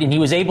field, right? And he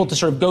was able to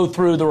sort of go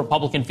through the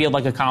Republican field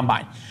like a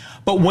combine.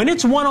 But when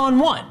it's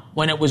one-on-one,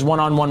 when it was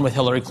one-on-one with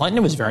Hillary Clinton,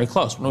 it was very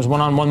close. When it was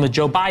one-on-one with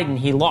Joe Biden,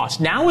 he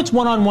lost. Now it's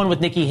one-on-one with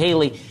Nikki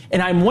Haley,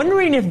 and I'm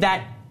wondering if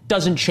that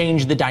doesn't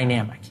change the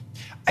dynamic.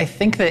 I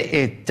think that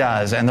it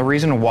does. And the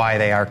reason why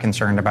they are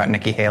concerned about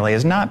Nikki Haley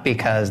is not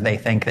because they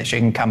think that she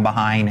can come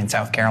behind in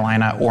South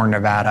Carolina or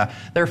Nevada.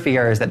 Their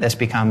fear is that this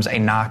becomes a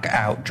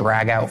knockout,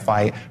 drag-out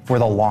fight for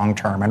the long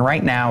term. And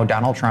right now,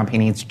 Donald Trump, he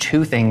needs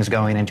two things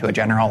going into a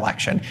general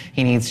election.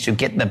 He needs to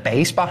get the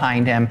base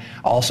behind him,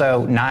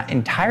 also not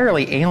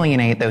entirely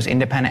alienate those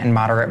independent and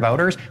moderate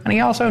voters. And he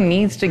also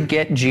needs to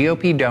get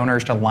GOP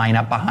donors to line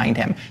up behind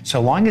him. So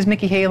long as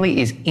Nikki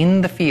Haley is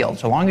in the field,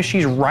 so long as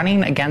she's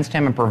running against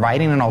him and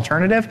providing an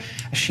alternative,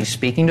 she's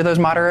speaking to those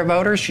moderate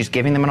voters. She's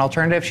giving them an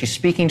alternative. She's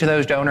speaking to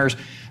those donors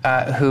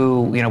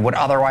who, would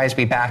otherwise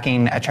be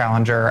backing a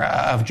challenger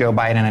of Joe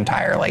Biden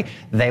entirely.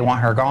 They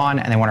want her gone,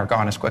 and they want her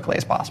gone as quickly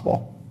as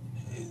possible.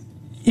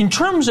 In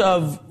terms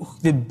of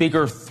the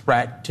bigger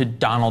threat to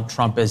Donald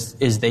Trump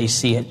as they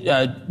see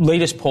it,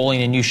 latest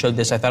polling, and you showed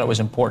this, I thought it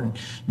was important.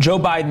 Joe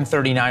Biden,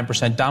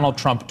 39%, Donald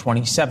Trump,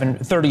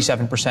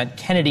 37%,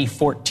 Kennedy,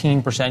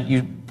 14%.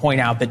 You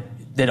point out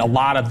that a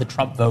lot of the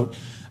Trump vote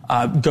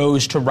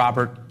goes to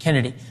Robert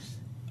Kennedy.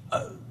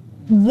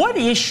 What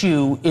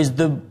issue is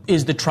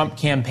the Trump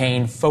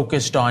campaign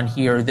focused on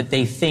here that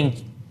they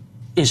think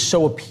is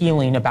so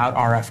appealing about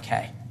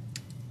RFK?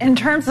 In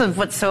terms of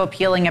what's so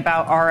appealing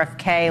about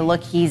RFK,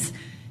 look, he's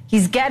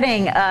He's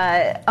getting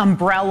an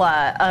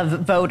umbrella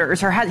of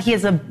voters, or he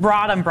has a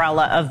broad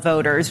umbrella of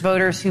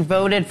voters who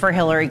voted for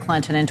Hillary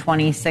Clinton in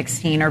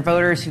 2016, or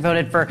voters who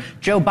voted for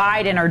Joe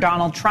Biden or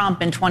Donald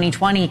Trump in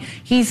 2020.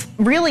 He's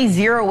really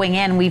zeroing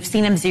in. We've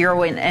seen him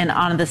zero in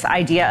on this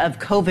idea of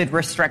COVID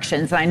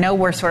restrictions. I know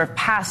we're sort of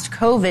past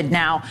COVID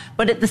now,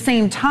 but at the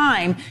same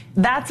time,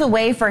 that's a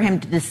way for him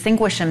to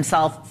distinguish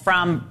himself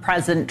from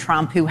President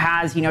Trump, who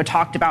has,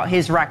 talked about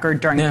his record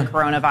during the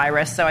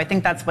coronavirus. So I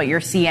think that's what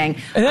you're seeing.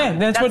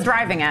 That's what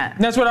driving it.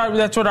 That's what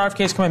RFK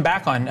is coming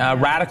back on.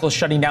 Radicals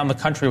shutting down the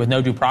country with no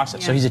due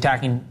process. Yeah. So he's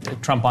attacking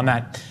Trump on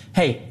that.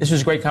 Hey, this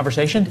was a great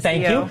conversation.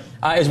 Thank you.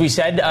 As we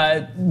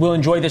said, we'll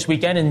enjoy this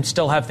weekend and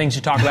still have things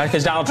to talk about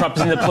because Donald Trump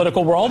is in the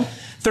political world.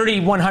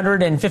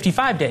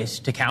 3,155 days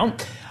to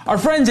count. Our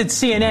friends at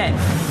CNN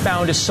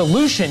found a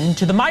solution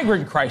to the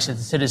migrant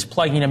crisis that is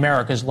plaguing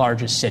America's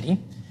largest city.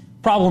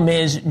 Problem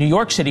is, New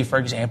York City, for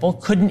example,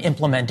 couldn't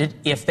implement it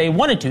if they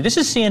wanted to. This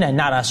is CNN,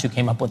 not us, who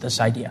came up with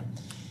this idea.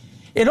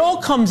 It all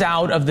comes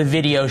out of the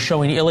video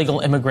showing illegal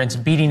immigrants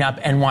beating up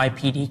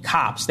NYPD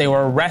cops. They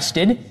were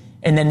arrested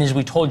and then, as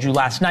we told you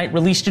last night,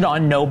 released it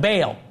on no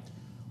bail.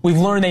 We've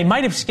learned they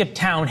might have skipped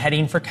town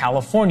heading for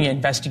California.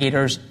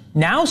 Investigators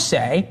now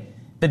say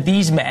that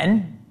these men,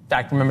 in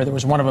fact, remember there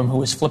was one of them who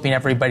was flipping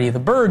everybody the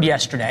bird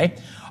yesterday,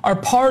 are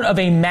part of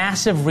a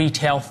massive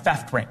retail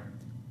theft ring.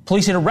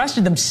 Police had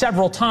arrested them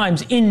several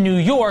times in New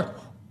York,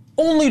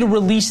 only to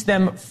release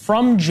them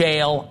from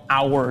jail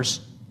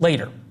hours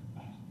later.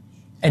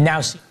 And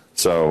now see.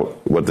 So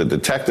what the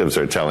detectives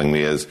are telling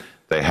me is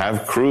they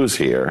have crews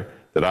here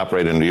that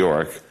operate in New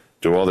York,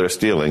 do all their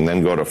stealing,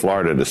 then go to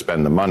Florida to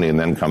spend the money and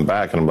then come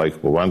back. And I'm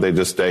like, well, why don't they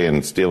just stay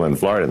and steal in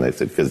Florida? And they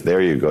said, because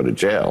there you go to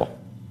jail.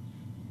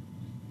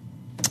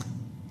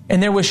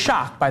 And there was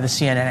shock by the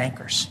CNN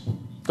anchors.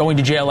 Going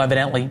to jail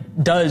evidently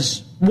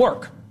does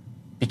work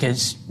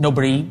because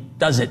nobody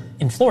does it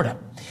in Florida.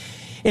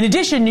 In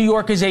addition, New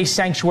York is a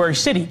sanctuary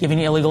city, giving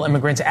illegal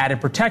immigrants added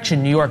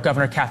protection. New York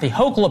Governor Kathy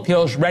Hochul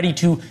appeals ready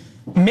to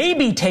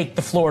maybe take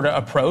the Florida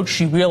approach.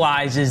 She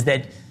realizes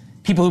that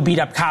people who beat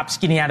up cops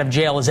getting out of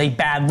jail is a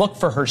bad look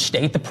for her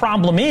state. The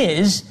problem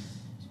is,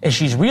 as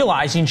she's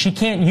realizing, she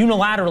can't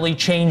unilaterally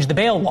change the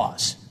bail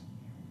laws.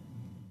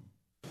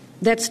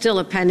 That's still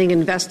a pending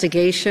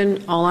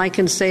investigation. All I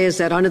can say is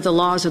that under the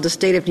laws of the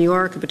state of New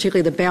York,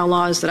 particularly the bail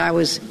laws that I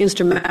was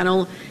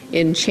instrumental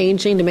in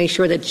changing to make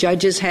sure that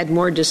judges had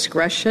more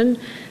discretion,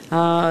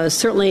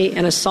 certainly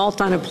an assault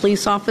on a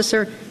police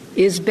officer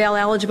is bail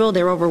eligible.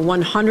 There are over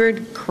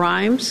 100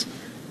 crimes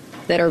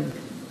that are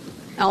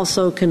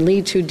also can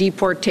lead to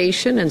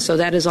deportation, and so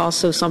that is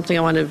also something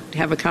I want to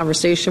have a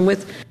conversation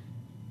with.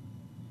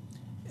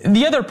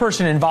 The other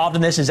person involved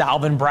in this is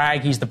Alvin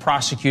Bragg. He's the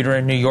prosecutor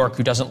in New York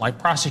who doesn't like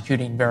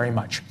prosecuting very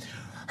much.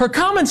 Her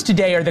comments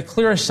today are the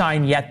clearest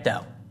sign yet,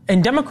 though,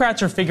 and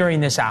Democrats are figuring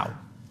this out,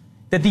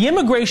 that the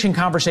immigration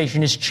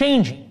conversation is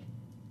changing,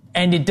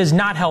 and it does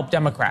not help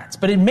Democrats.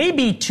 But it may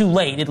be too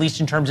late, at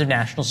least in terms of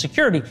national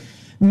security.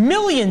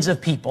 Millions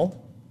of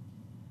people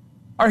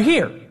are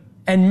here,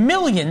 and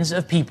millions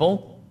of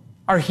people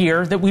are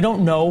here that we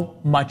don't know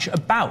much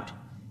about.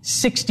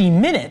 60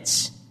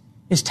 Minutes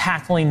is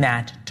tackling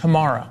that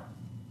tomorrow.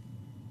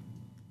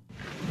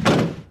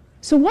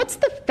 So what's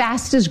the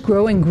fastest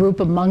growing group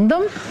among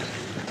them?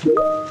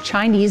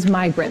 Chinese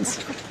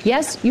migrants.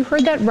 Yes, you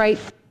heard that right.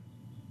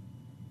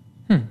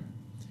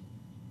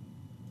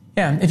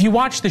 Yeah, if you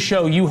watched the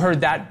show, you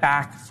heard that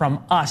back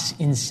from us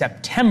in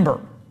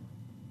September.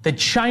 The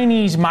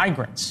Chinese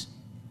migrants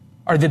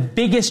are the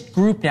biggest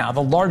group now,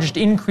 the largest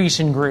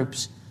increase in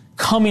groups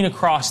coming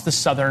across the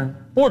southern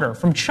border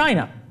from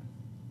China.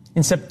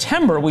 In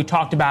September, we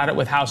talked about it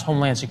with House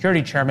Homeland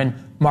Security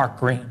Chairman Mark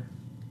Green.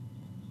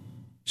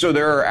 So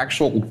there are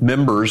actual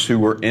members who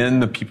were in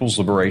the People's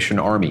Liberation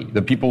Army,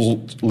 the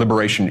People's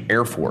Liberation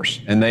Air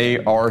Force, and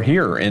they are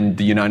here in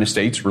the United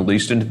States,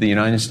 released into the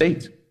United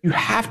States. You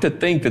have to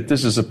think that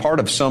this is a part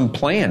of some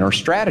plan or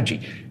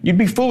strategy. You'd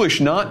be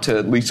foolish not to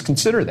at least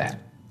consider that.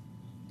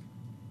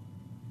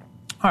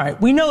 All right.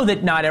 We know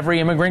that not every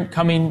immigrant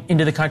coming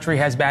into the country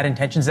has bad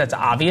intentions. That's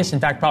obvious.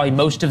 In fact, probably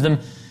most of them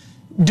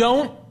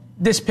don't.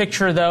 This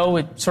picture, though,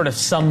 it sort of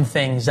summed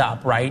things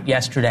up, right,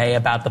 yesterday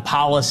about the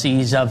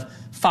policies of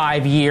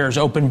 5 years,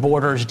 open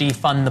borders,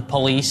 defund the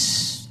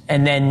police,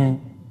 and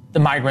then the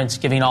migrants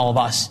giving all of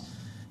us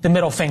the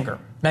middle finger.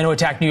 Men who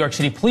attack New York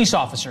City police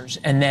officers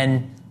and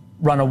then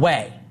run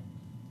away.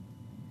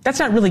 That's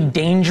not really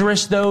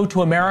dangerous, though,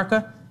 to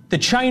America. The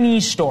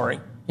Chinese story,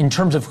 in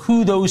terms of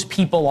who those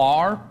people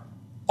are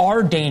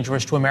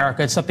dangerous to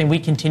America. It's something we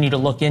continue to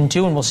look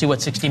into, and we'll see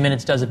what 60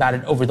 Minutes does about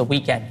it over the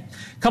weekend.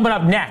 Coming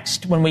up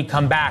next, when we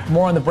come back,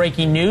 more on the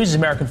breaking news as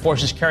American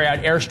forces carry out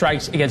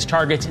airstrikes against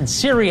targets in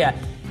Syria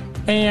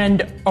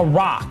and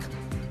Iraq.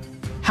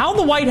 How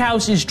the White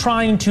House is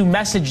trying to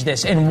message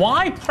this and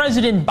why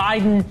President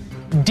Biden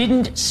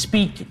didn't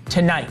speak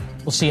tonight.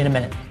 We'll see in a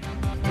minute.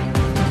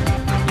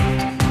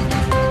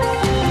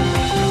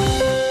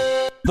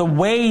 The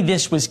way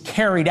this was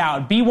carried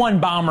out,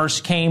 B-1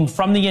 bombers came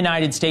from the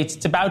United States.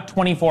 It's about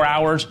 24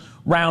 hours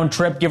round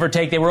trip, give or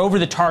take. They were over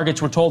the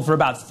targets, we're told, for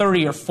about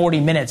 30 or 40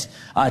 minutes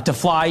to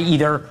fly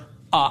either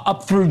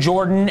up through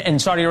Jordan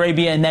and Saudi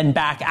Arabia and then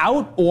back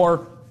out,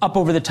 or up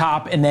over the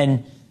top and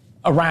then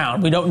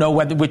around. We don't know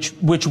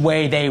which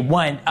way they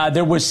went.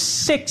 There was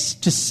 6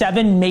 to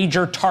 7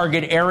 major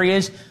target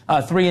areas,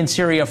 3 in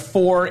Syria,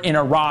 4 in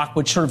Iraq,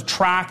 which sort of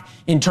track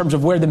in terms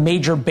of where the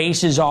major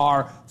bases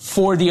are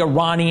for the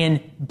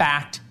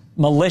Iranian-backed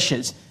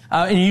militias.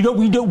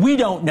 And we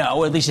don't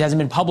know, at least it hasn't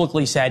been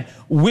publicly said,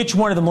 which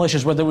one of the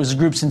militias, whether it was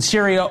groups in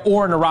Syria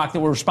or in Iraq, that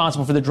were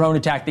responsible for the drone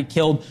attack that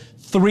killed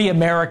 3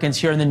 Americans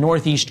here in the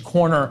northeast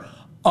corner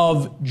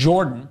of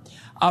Jordan.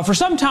 For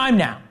some time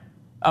now,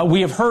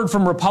 we have heard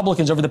from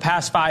Republicans over the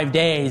past 5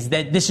 days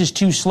that this is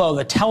too slow.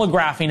 The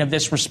telegraphing of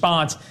this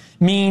response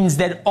means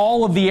that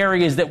all of the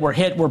areas that were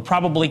hit were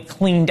probably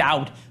cleaned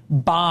out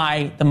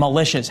by the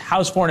militias.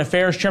 House Foreign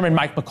Affairs Chairman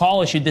Mike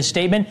McCaul issued this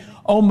statement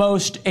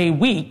almost a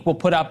week. We'll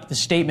put up the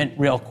statement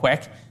real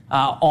quick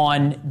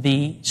on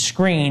the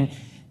screen.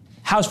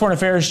 House Foreign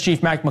Affairs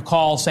Chief Mike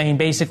McCaul saying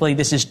basically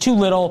this is too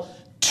little,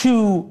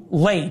 too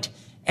late,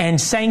 and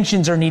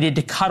sanctions are needed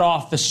to cut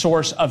off the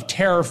source of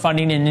terror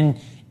funding and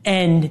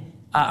end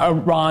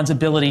Iran's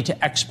ability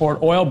to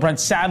export oil. Brent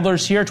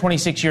Sadler's here,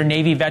 26-year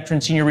Navy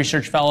veteran, senior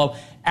research fellow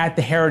at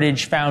the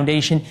Heritage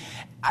Foundation.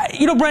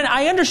 Brent,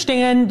 I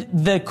understand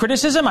the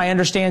criticism. I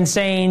understand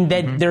saying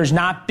that there's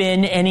not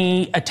been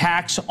any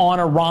attacks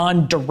on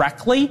Iran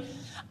directly.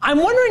 I'm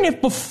wondering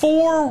if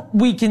before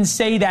we can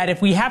say that,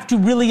 if we have to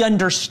really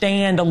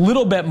understand a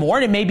little bit more,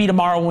 and it may be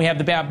tomorrow when we have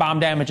the bomb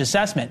damage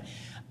assessment,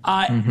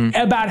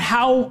 about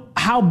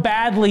how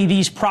badly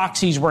these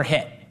proxies were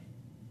hit.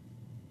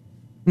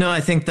 No,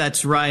 I think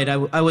that's right.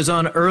 I was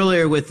on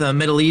earlier with a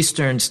Middle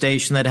Eastern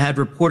station that had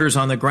reporters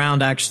on the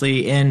ground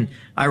actually in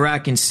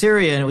Iraq and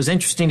Syria, and it was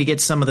interesting to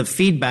get some of the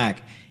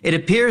feedback. It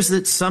appears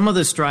that some of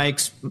the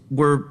strikes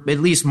were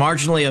at least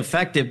marginally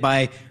affected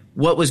by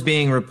what was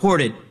being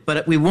reported,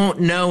 but we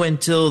won't know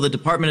until the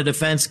Department of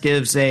Defense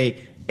gives a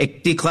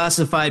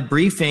declassified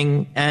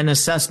briefing and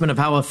assessment of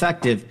how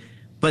effective.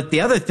 But the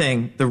other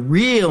thing, the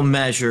real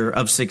measure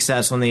of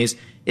success on these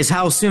is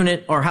how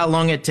soon or how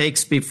long it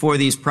takes before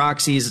these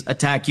proxies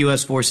attack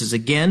U.S. forces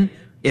again,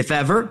 if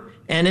ever,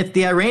 and if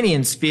the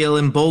Iranians feel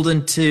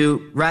emboldened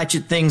to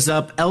ratchet things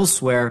up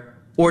elsewhere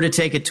or to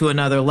take it to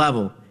another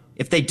level.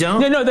 If they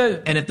don't,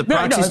 and if the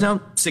proxies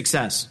don't,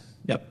 success.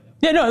 Yep.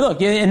 Yeah, no,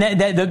 look,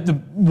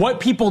 and what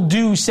people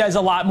do says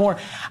a lot more.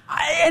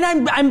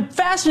 I'm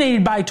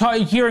fascinated by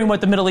hearing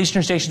what the Middle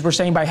Eastern stations were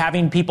saying by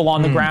having people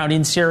on the ground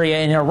in Syria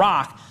and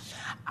Iraq.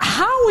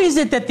 How is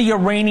it that the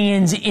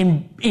Iranians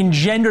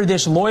engender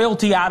this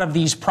loyalty out of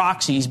these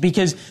proxies?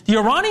 Because the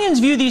Iranians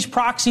view these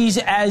proxies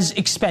as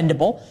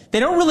expendable.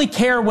 They don't really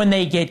care when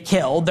they get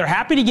killed. They're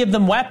happy to give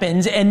them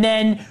weapons. And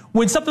then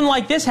when something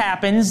like this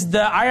happens,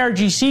 the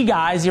IRGC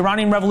guys, the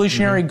Iranian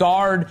Revolutionary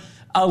Guard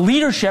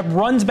leadership,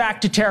 runs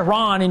back to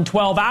Tehran in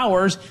 12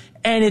 hours,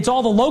 and it's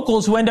all the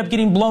locals who end up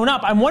getting blown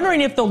up. I'm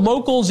wondering if the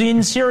locals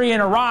in Syria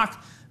and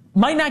Iraq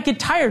might not get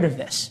tired of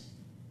this.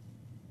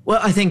 Well,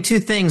 I think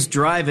 2 things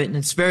drive it, and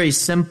it's very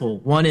simple.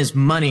 One is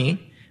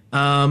money,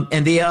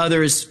 and the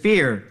other is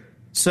fear.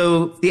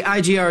 So the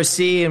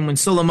IGRC, and when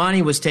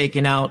Soleimani was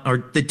taken out,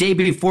 or the day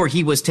before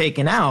he was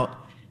taken out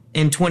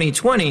in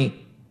 2020,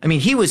 I mean,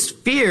 he was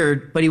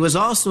feared, but he was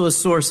also a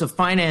source of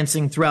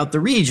financing throughout the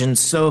region.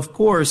 So, of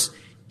course,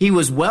 he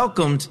was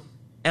welcomed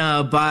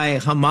by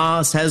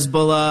Hamas,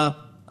 Hezbollah,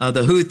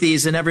 the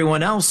Houthis, and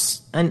everyone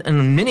else,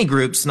 and many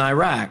groups in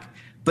Iraq.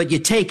 But you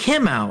take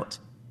him out,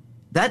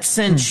 that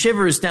sends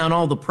shivers down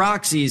all the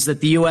proxies that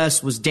the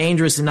U.S. was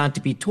dangerous and not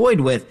to be toyed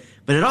with,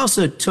 but it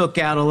also took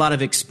out a lot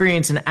of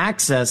experience and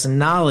access and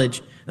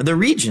knowledge of the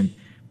region.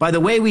 By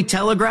the way we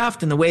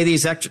telegraphed and the way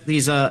these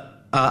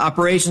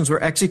operations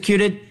were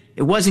executed,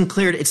 it wasn't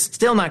clear. It's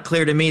still not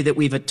clear to me that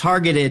we've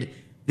targeted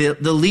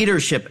the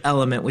leadership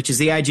element, which is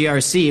the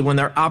IGRC, when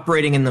they're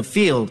operating in the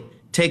field.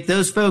 Take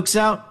those folks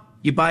out,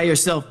 you buy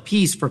yourself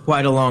peace for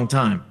quite a long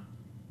time.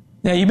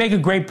 Now, you make a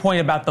great point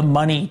about the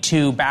money,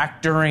 too,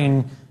 back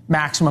during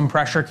maximum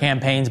pressure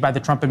campaigns by the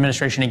Trump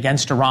administration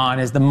against Iran.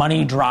 As the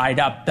money dried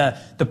up,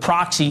 the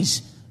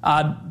proxies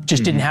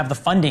just didn't have the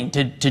funding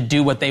to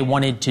do what they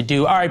wanted to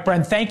do. All right,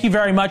 Brent, thank you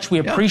very much. We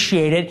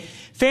appreciate it.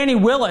 Fannie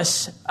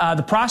Willis,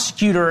 the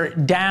prosecutor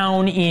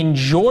down in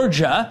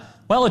Georgia,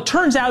 well, it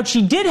turns out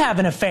she did have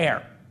an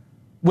affair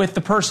with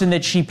the person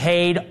that she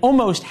paid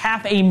almost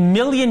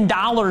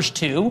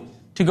 $500,000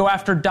 to go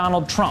after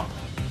Donald Trump.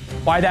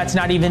 Why that's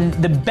not even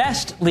the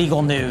best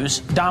legal news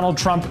Donald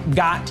Trump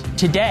got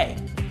today.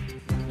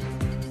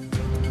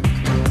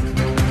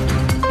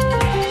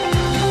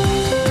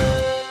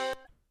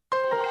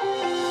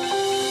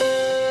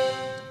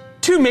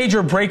 Two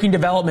major breaking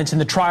developments in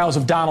the trials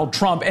of Donald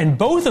Trump, and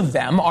both of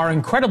them are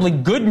incredibly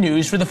good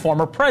news for the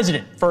former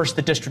president. First,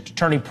 the district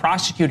attorney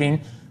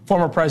prosecuting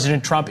former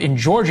President Trump in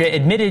Georgia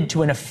admitted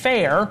to an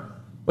affair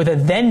with a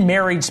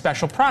then-married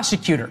special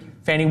prosecutor.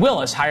 Fannie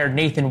Willis hired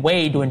Nathan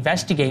Wade to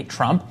investigate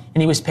Trump,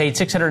 and he was paid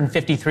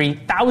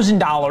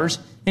 $653,000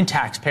 in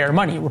taxpayer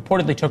money. He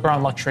reportedly took her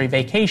on luxury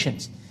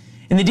vacations.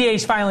 In the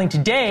DA's filing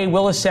today,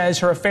 Willis says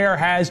her affair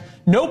has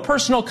no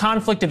personal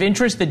conflict of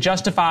interest that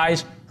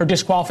justifies her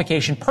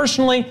disqualification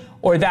personally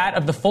or that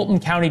of the Fulton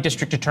County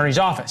District Attorney's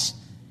Office.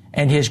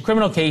 And his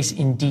criminal case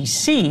in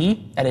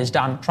D.C., that is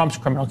Donald Trump's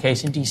criminal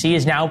case in D.C.,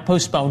 is now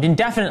postponed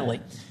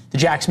indefinitely. The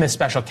Jack Smith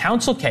special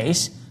counsel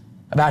case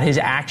about his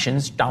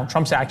actions, Donald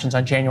Trump's actions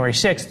on January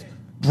 6th,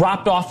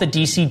 dropped off the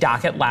D.C.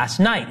 docket last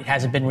night. It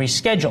hasn't been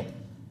rescheduled.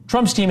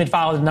 Trump's team had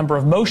filed a number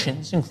of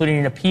motions, including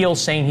an appeal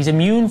saying he's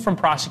immune from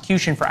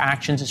prosecution for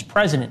actions as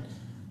president.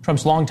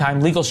 Trump's longtime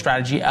legal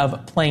strategy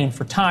of playing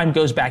for time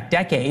goes back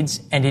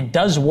decades, and it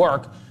does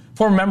work.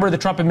 Former member of the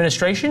Trump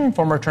administration,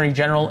 former Attorney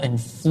General in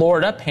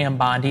Florida, Pam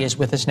Bondi, is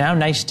with us now.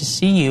 Nice to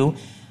see you.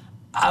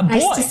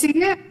 Nice to see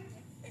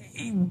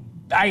you.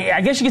 I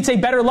guess you could say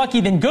better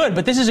lucky than good,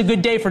 but this is a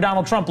good day for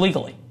Donald Trump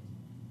legally.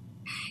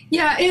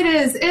 Yeah, it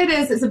is. It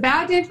is. It's a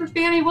bad day for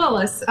Fani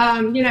Willis.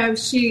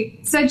 She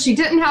said she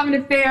didn't have an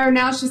affair.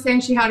 Now she's saying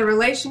she had a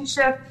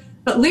relationship.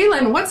 But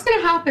Leland, what's going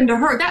to happen to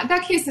her?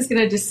 That case is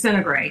going to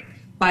disintegrate,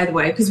 by the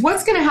way, because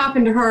what's going to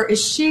happen to her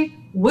is she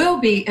will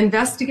be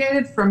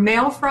investigated for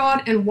mail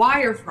fraud and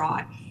wire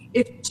fraud.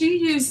 If she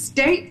used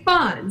state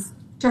funds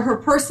to her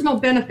personal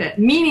benefit,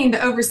 meaning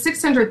the over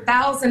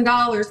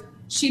 $600,000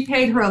 she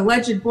paid her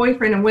alleged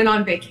boyfriend and went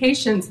on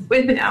vacations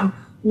with him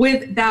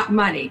with that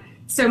money.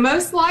 So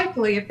most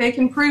likely, if they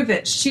can prove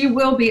it, she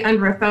will be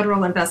under a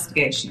federal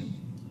investigation.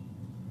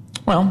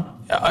 Well,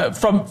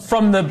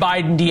 from the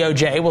Biden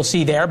DOJ, we'll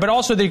see there, but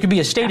also there could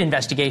be a state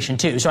investigation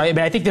too. So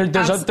I think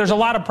there's a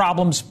lot of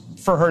problems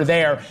for her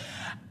there.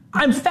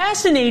 I'm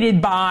fascinated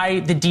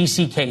by the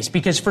D.C. case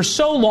because for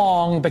so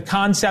long, the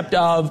concept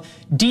of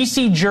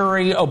D.C.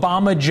 jury,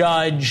 Obama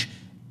judge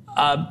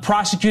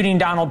prosecuting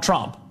Donald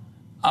Trump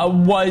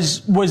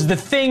was the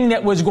thing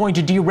that was going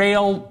to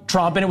derail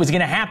Trump, and it was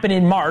going to happen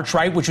in March,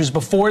 right, which was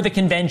before the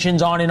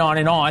conventions, on and on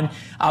and on,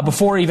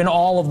 before even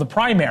all of the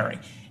primary.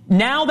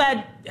 Now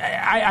that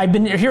I've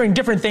been hearing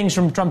different things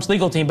from Trump's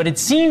legal team, but it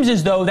seems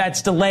as though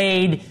that's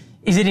delayed.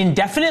 Is it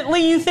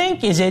indefinitely, you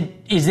think? Is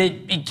it?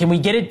 Can we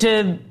get it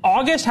to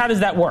August? How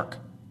does that work?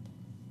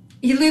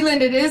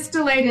 Leland, it is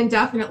delayed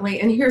indefinitely,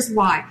 and here's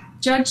why.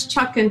 Judge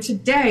Chutkan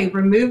today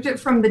removed it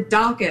from the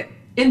docket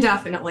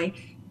indefinitely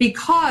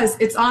because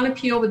it's on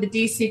appeal with the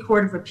D.C.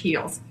 Court of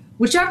Appeals.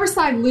 Whichever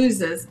side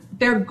loses,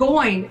 they're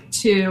going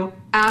to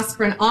ask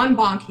for an en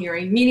banc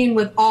hearing, meeting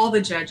with all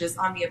the judges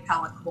on the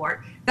appellate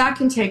court. That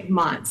can take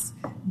months.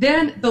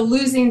 Then the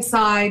losing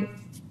side,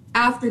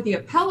 after the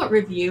appellate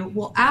review,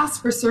 will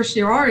ask for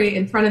certiorari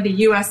in front of the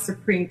U.S.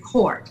 Supreme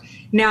Court.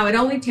 Now, it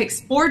only takes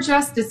 4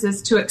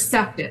 justices to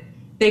accept it.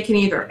 They can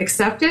either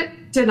accept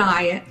it,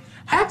 deny it,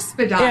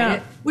 expedite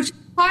it, which is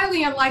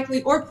highly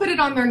unlikely, or put it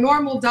on their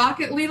normal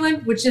docket,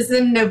 Leland, which is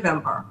in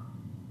November.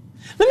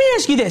 Let me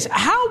ask you this.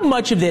 How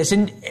much of this,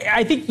 and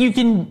I think you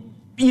can,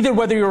 either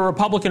whether you're a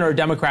Republican or a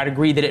Democrat,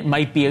 agree that it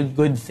might be a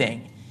good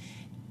thing.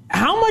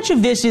 How much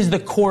of this is the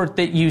court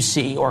that you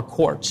see, or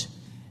courts,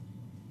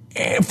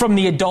 from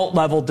the adult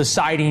level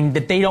deciding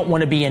that they don't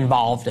want to be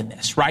involved in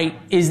this, right?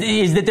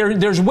 Is that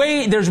there's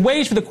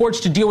ways for the courts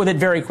to deal with it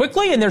very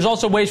quickly, and there's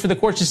also ways for the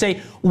courts to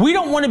say, we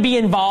don't want to be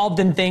involved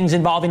in things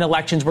involving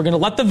elections. We're going to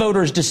let the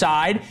voters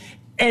decide,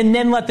 and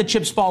then let the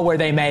chips fall where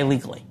they may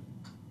legally.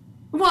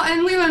 Well,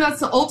 and Leland, that's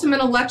the ultimate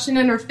election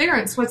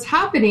interference. What's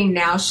happening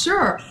now,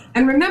 sure.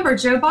 And remember,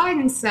 Joe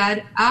Biden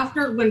said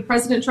when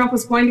President Trump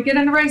was going to get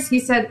in the race,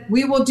 he said,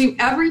 we will do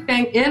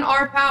everything in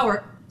our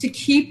power to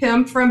keep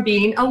him from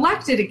being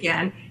elected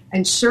again.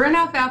 And sure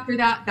enough, after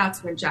that,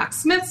 that's when Jack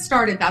Smith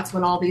started. That's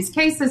when all these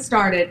cases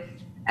started.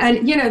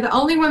 And, the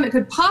only one that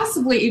could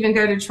possibly even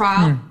go to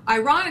trial,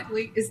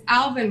 ironically, is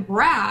Alvin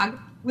Bragg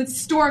with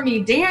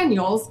Stormy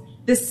Daniels,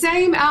 the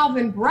same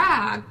Alvin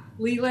Bragg,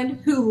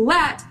 Leland, who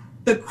let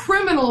the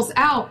criminals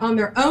out on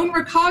their own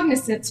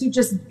recognizance who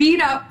just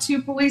beat up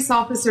 2 police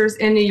officers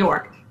in New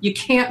York. You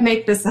can't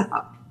make this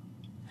up.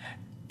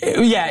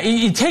 Yeah,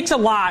 it takes a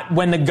lot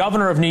when the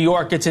governor of New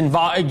York gets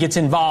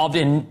involved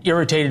and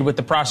irritated with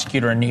the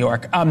prosecutor in New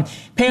York. Pam,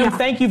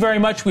 Thank you very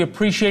much. We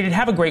appreciate it.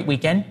 Have a great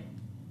weekend.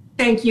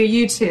 Thank you.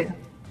 You too.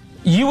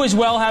 You as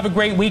well have a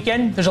great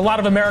weekend. There's a lot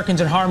of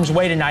Americans in harm's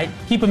way tonight.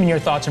 Keep them in your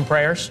thoughts and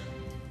prayers.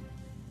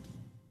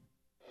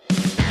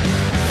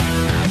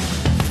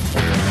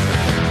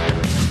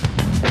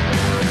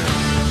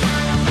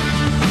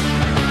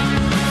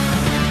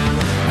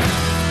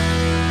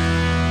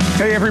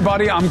 Hey,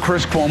 everybody, I'm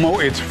Chris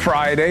Cuomo. It's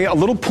Friday. A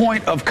little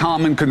point of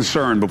common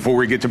concern before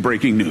we get to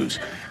breaking news.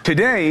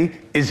 Today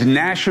is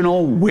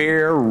National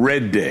Wear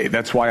Red Day.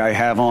 That's why I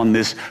have on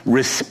this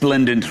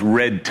resplendent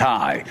red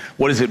tie.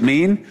 What does it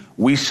mean?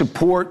 We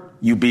support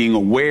you being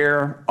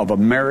aware of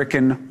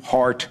American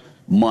Heart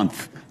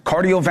Month,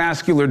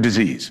 cardiovascular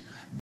disease.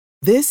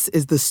 This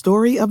is the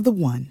story of the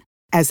one.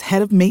 As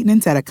head of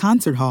maintenance at a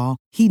concert hall,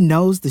 he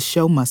knows the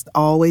show must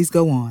always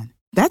go on.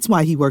 That's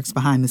why he works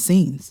behind the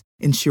scenes,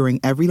 ensuring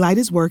every light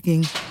is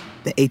working,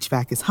 the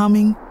HVAC is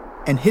humming,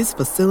 and his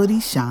facility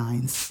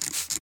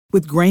shines.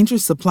 With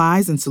Grainger's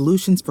supplies and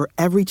solutions for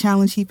every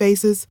challenge he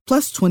faces,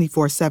 plus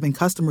 24/7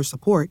 customer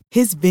support,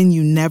 his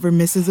venue never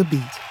misses a beat.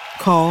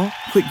 Call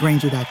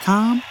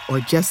quickgranger.com or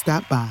just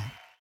stop by.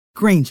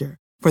 Grainger,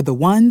 for the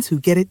ones who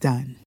get it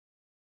done.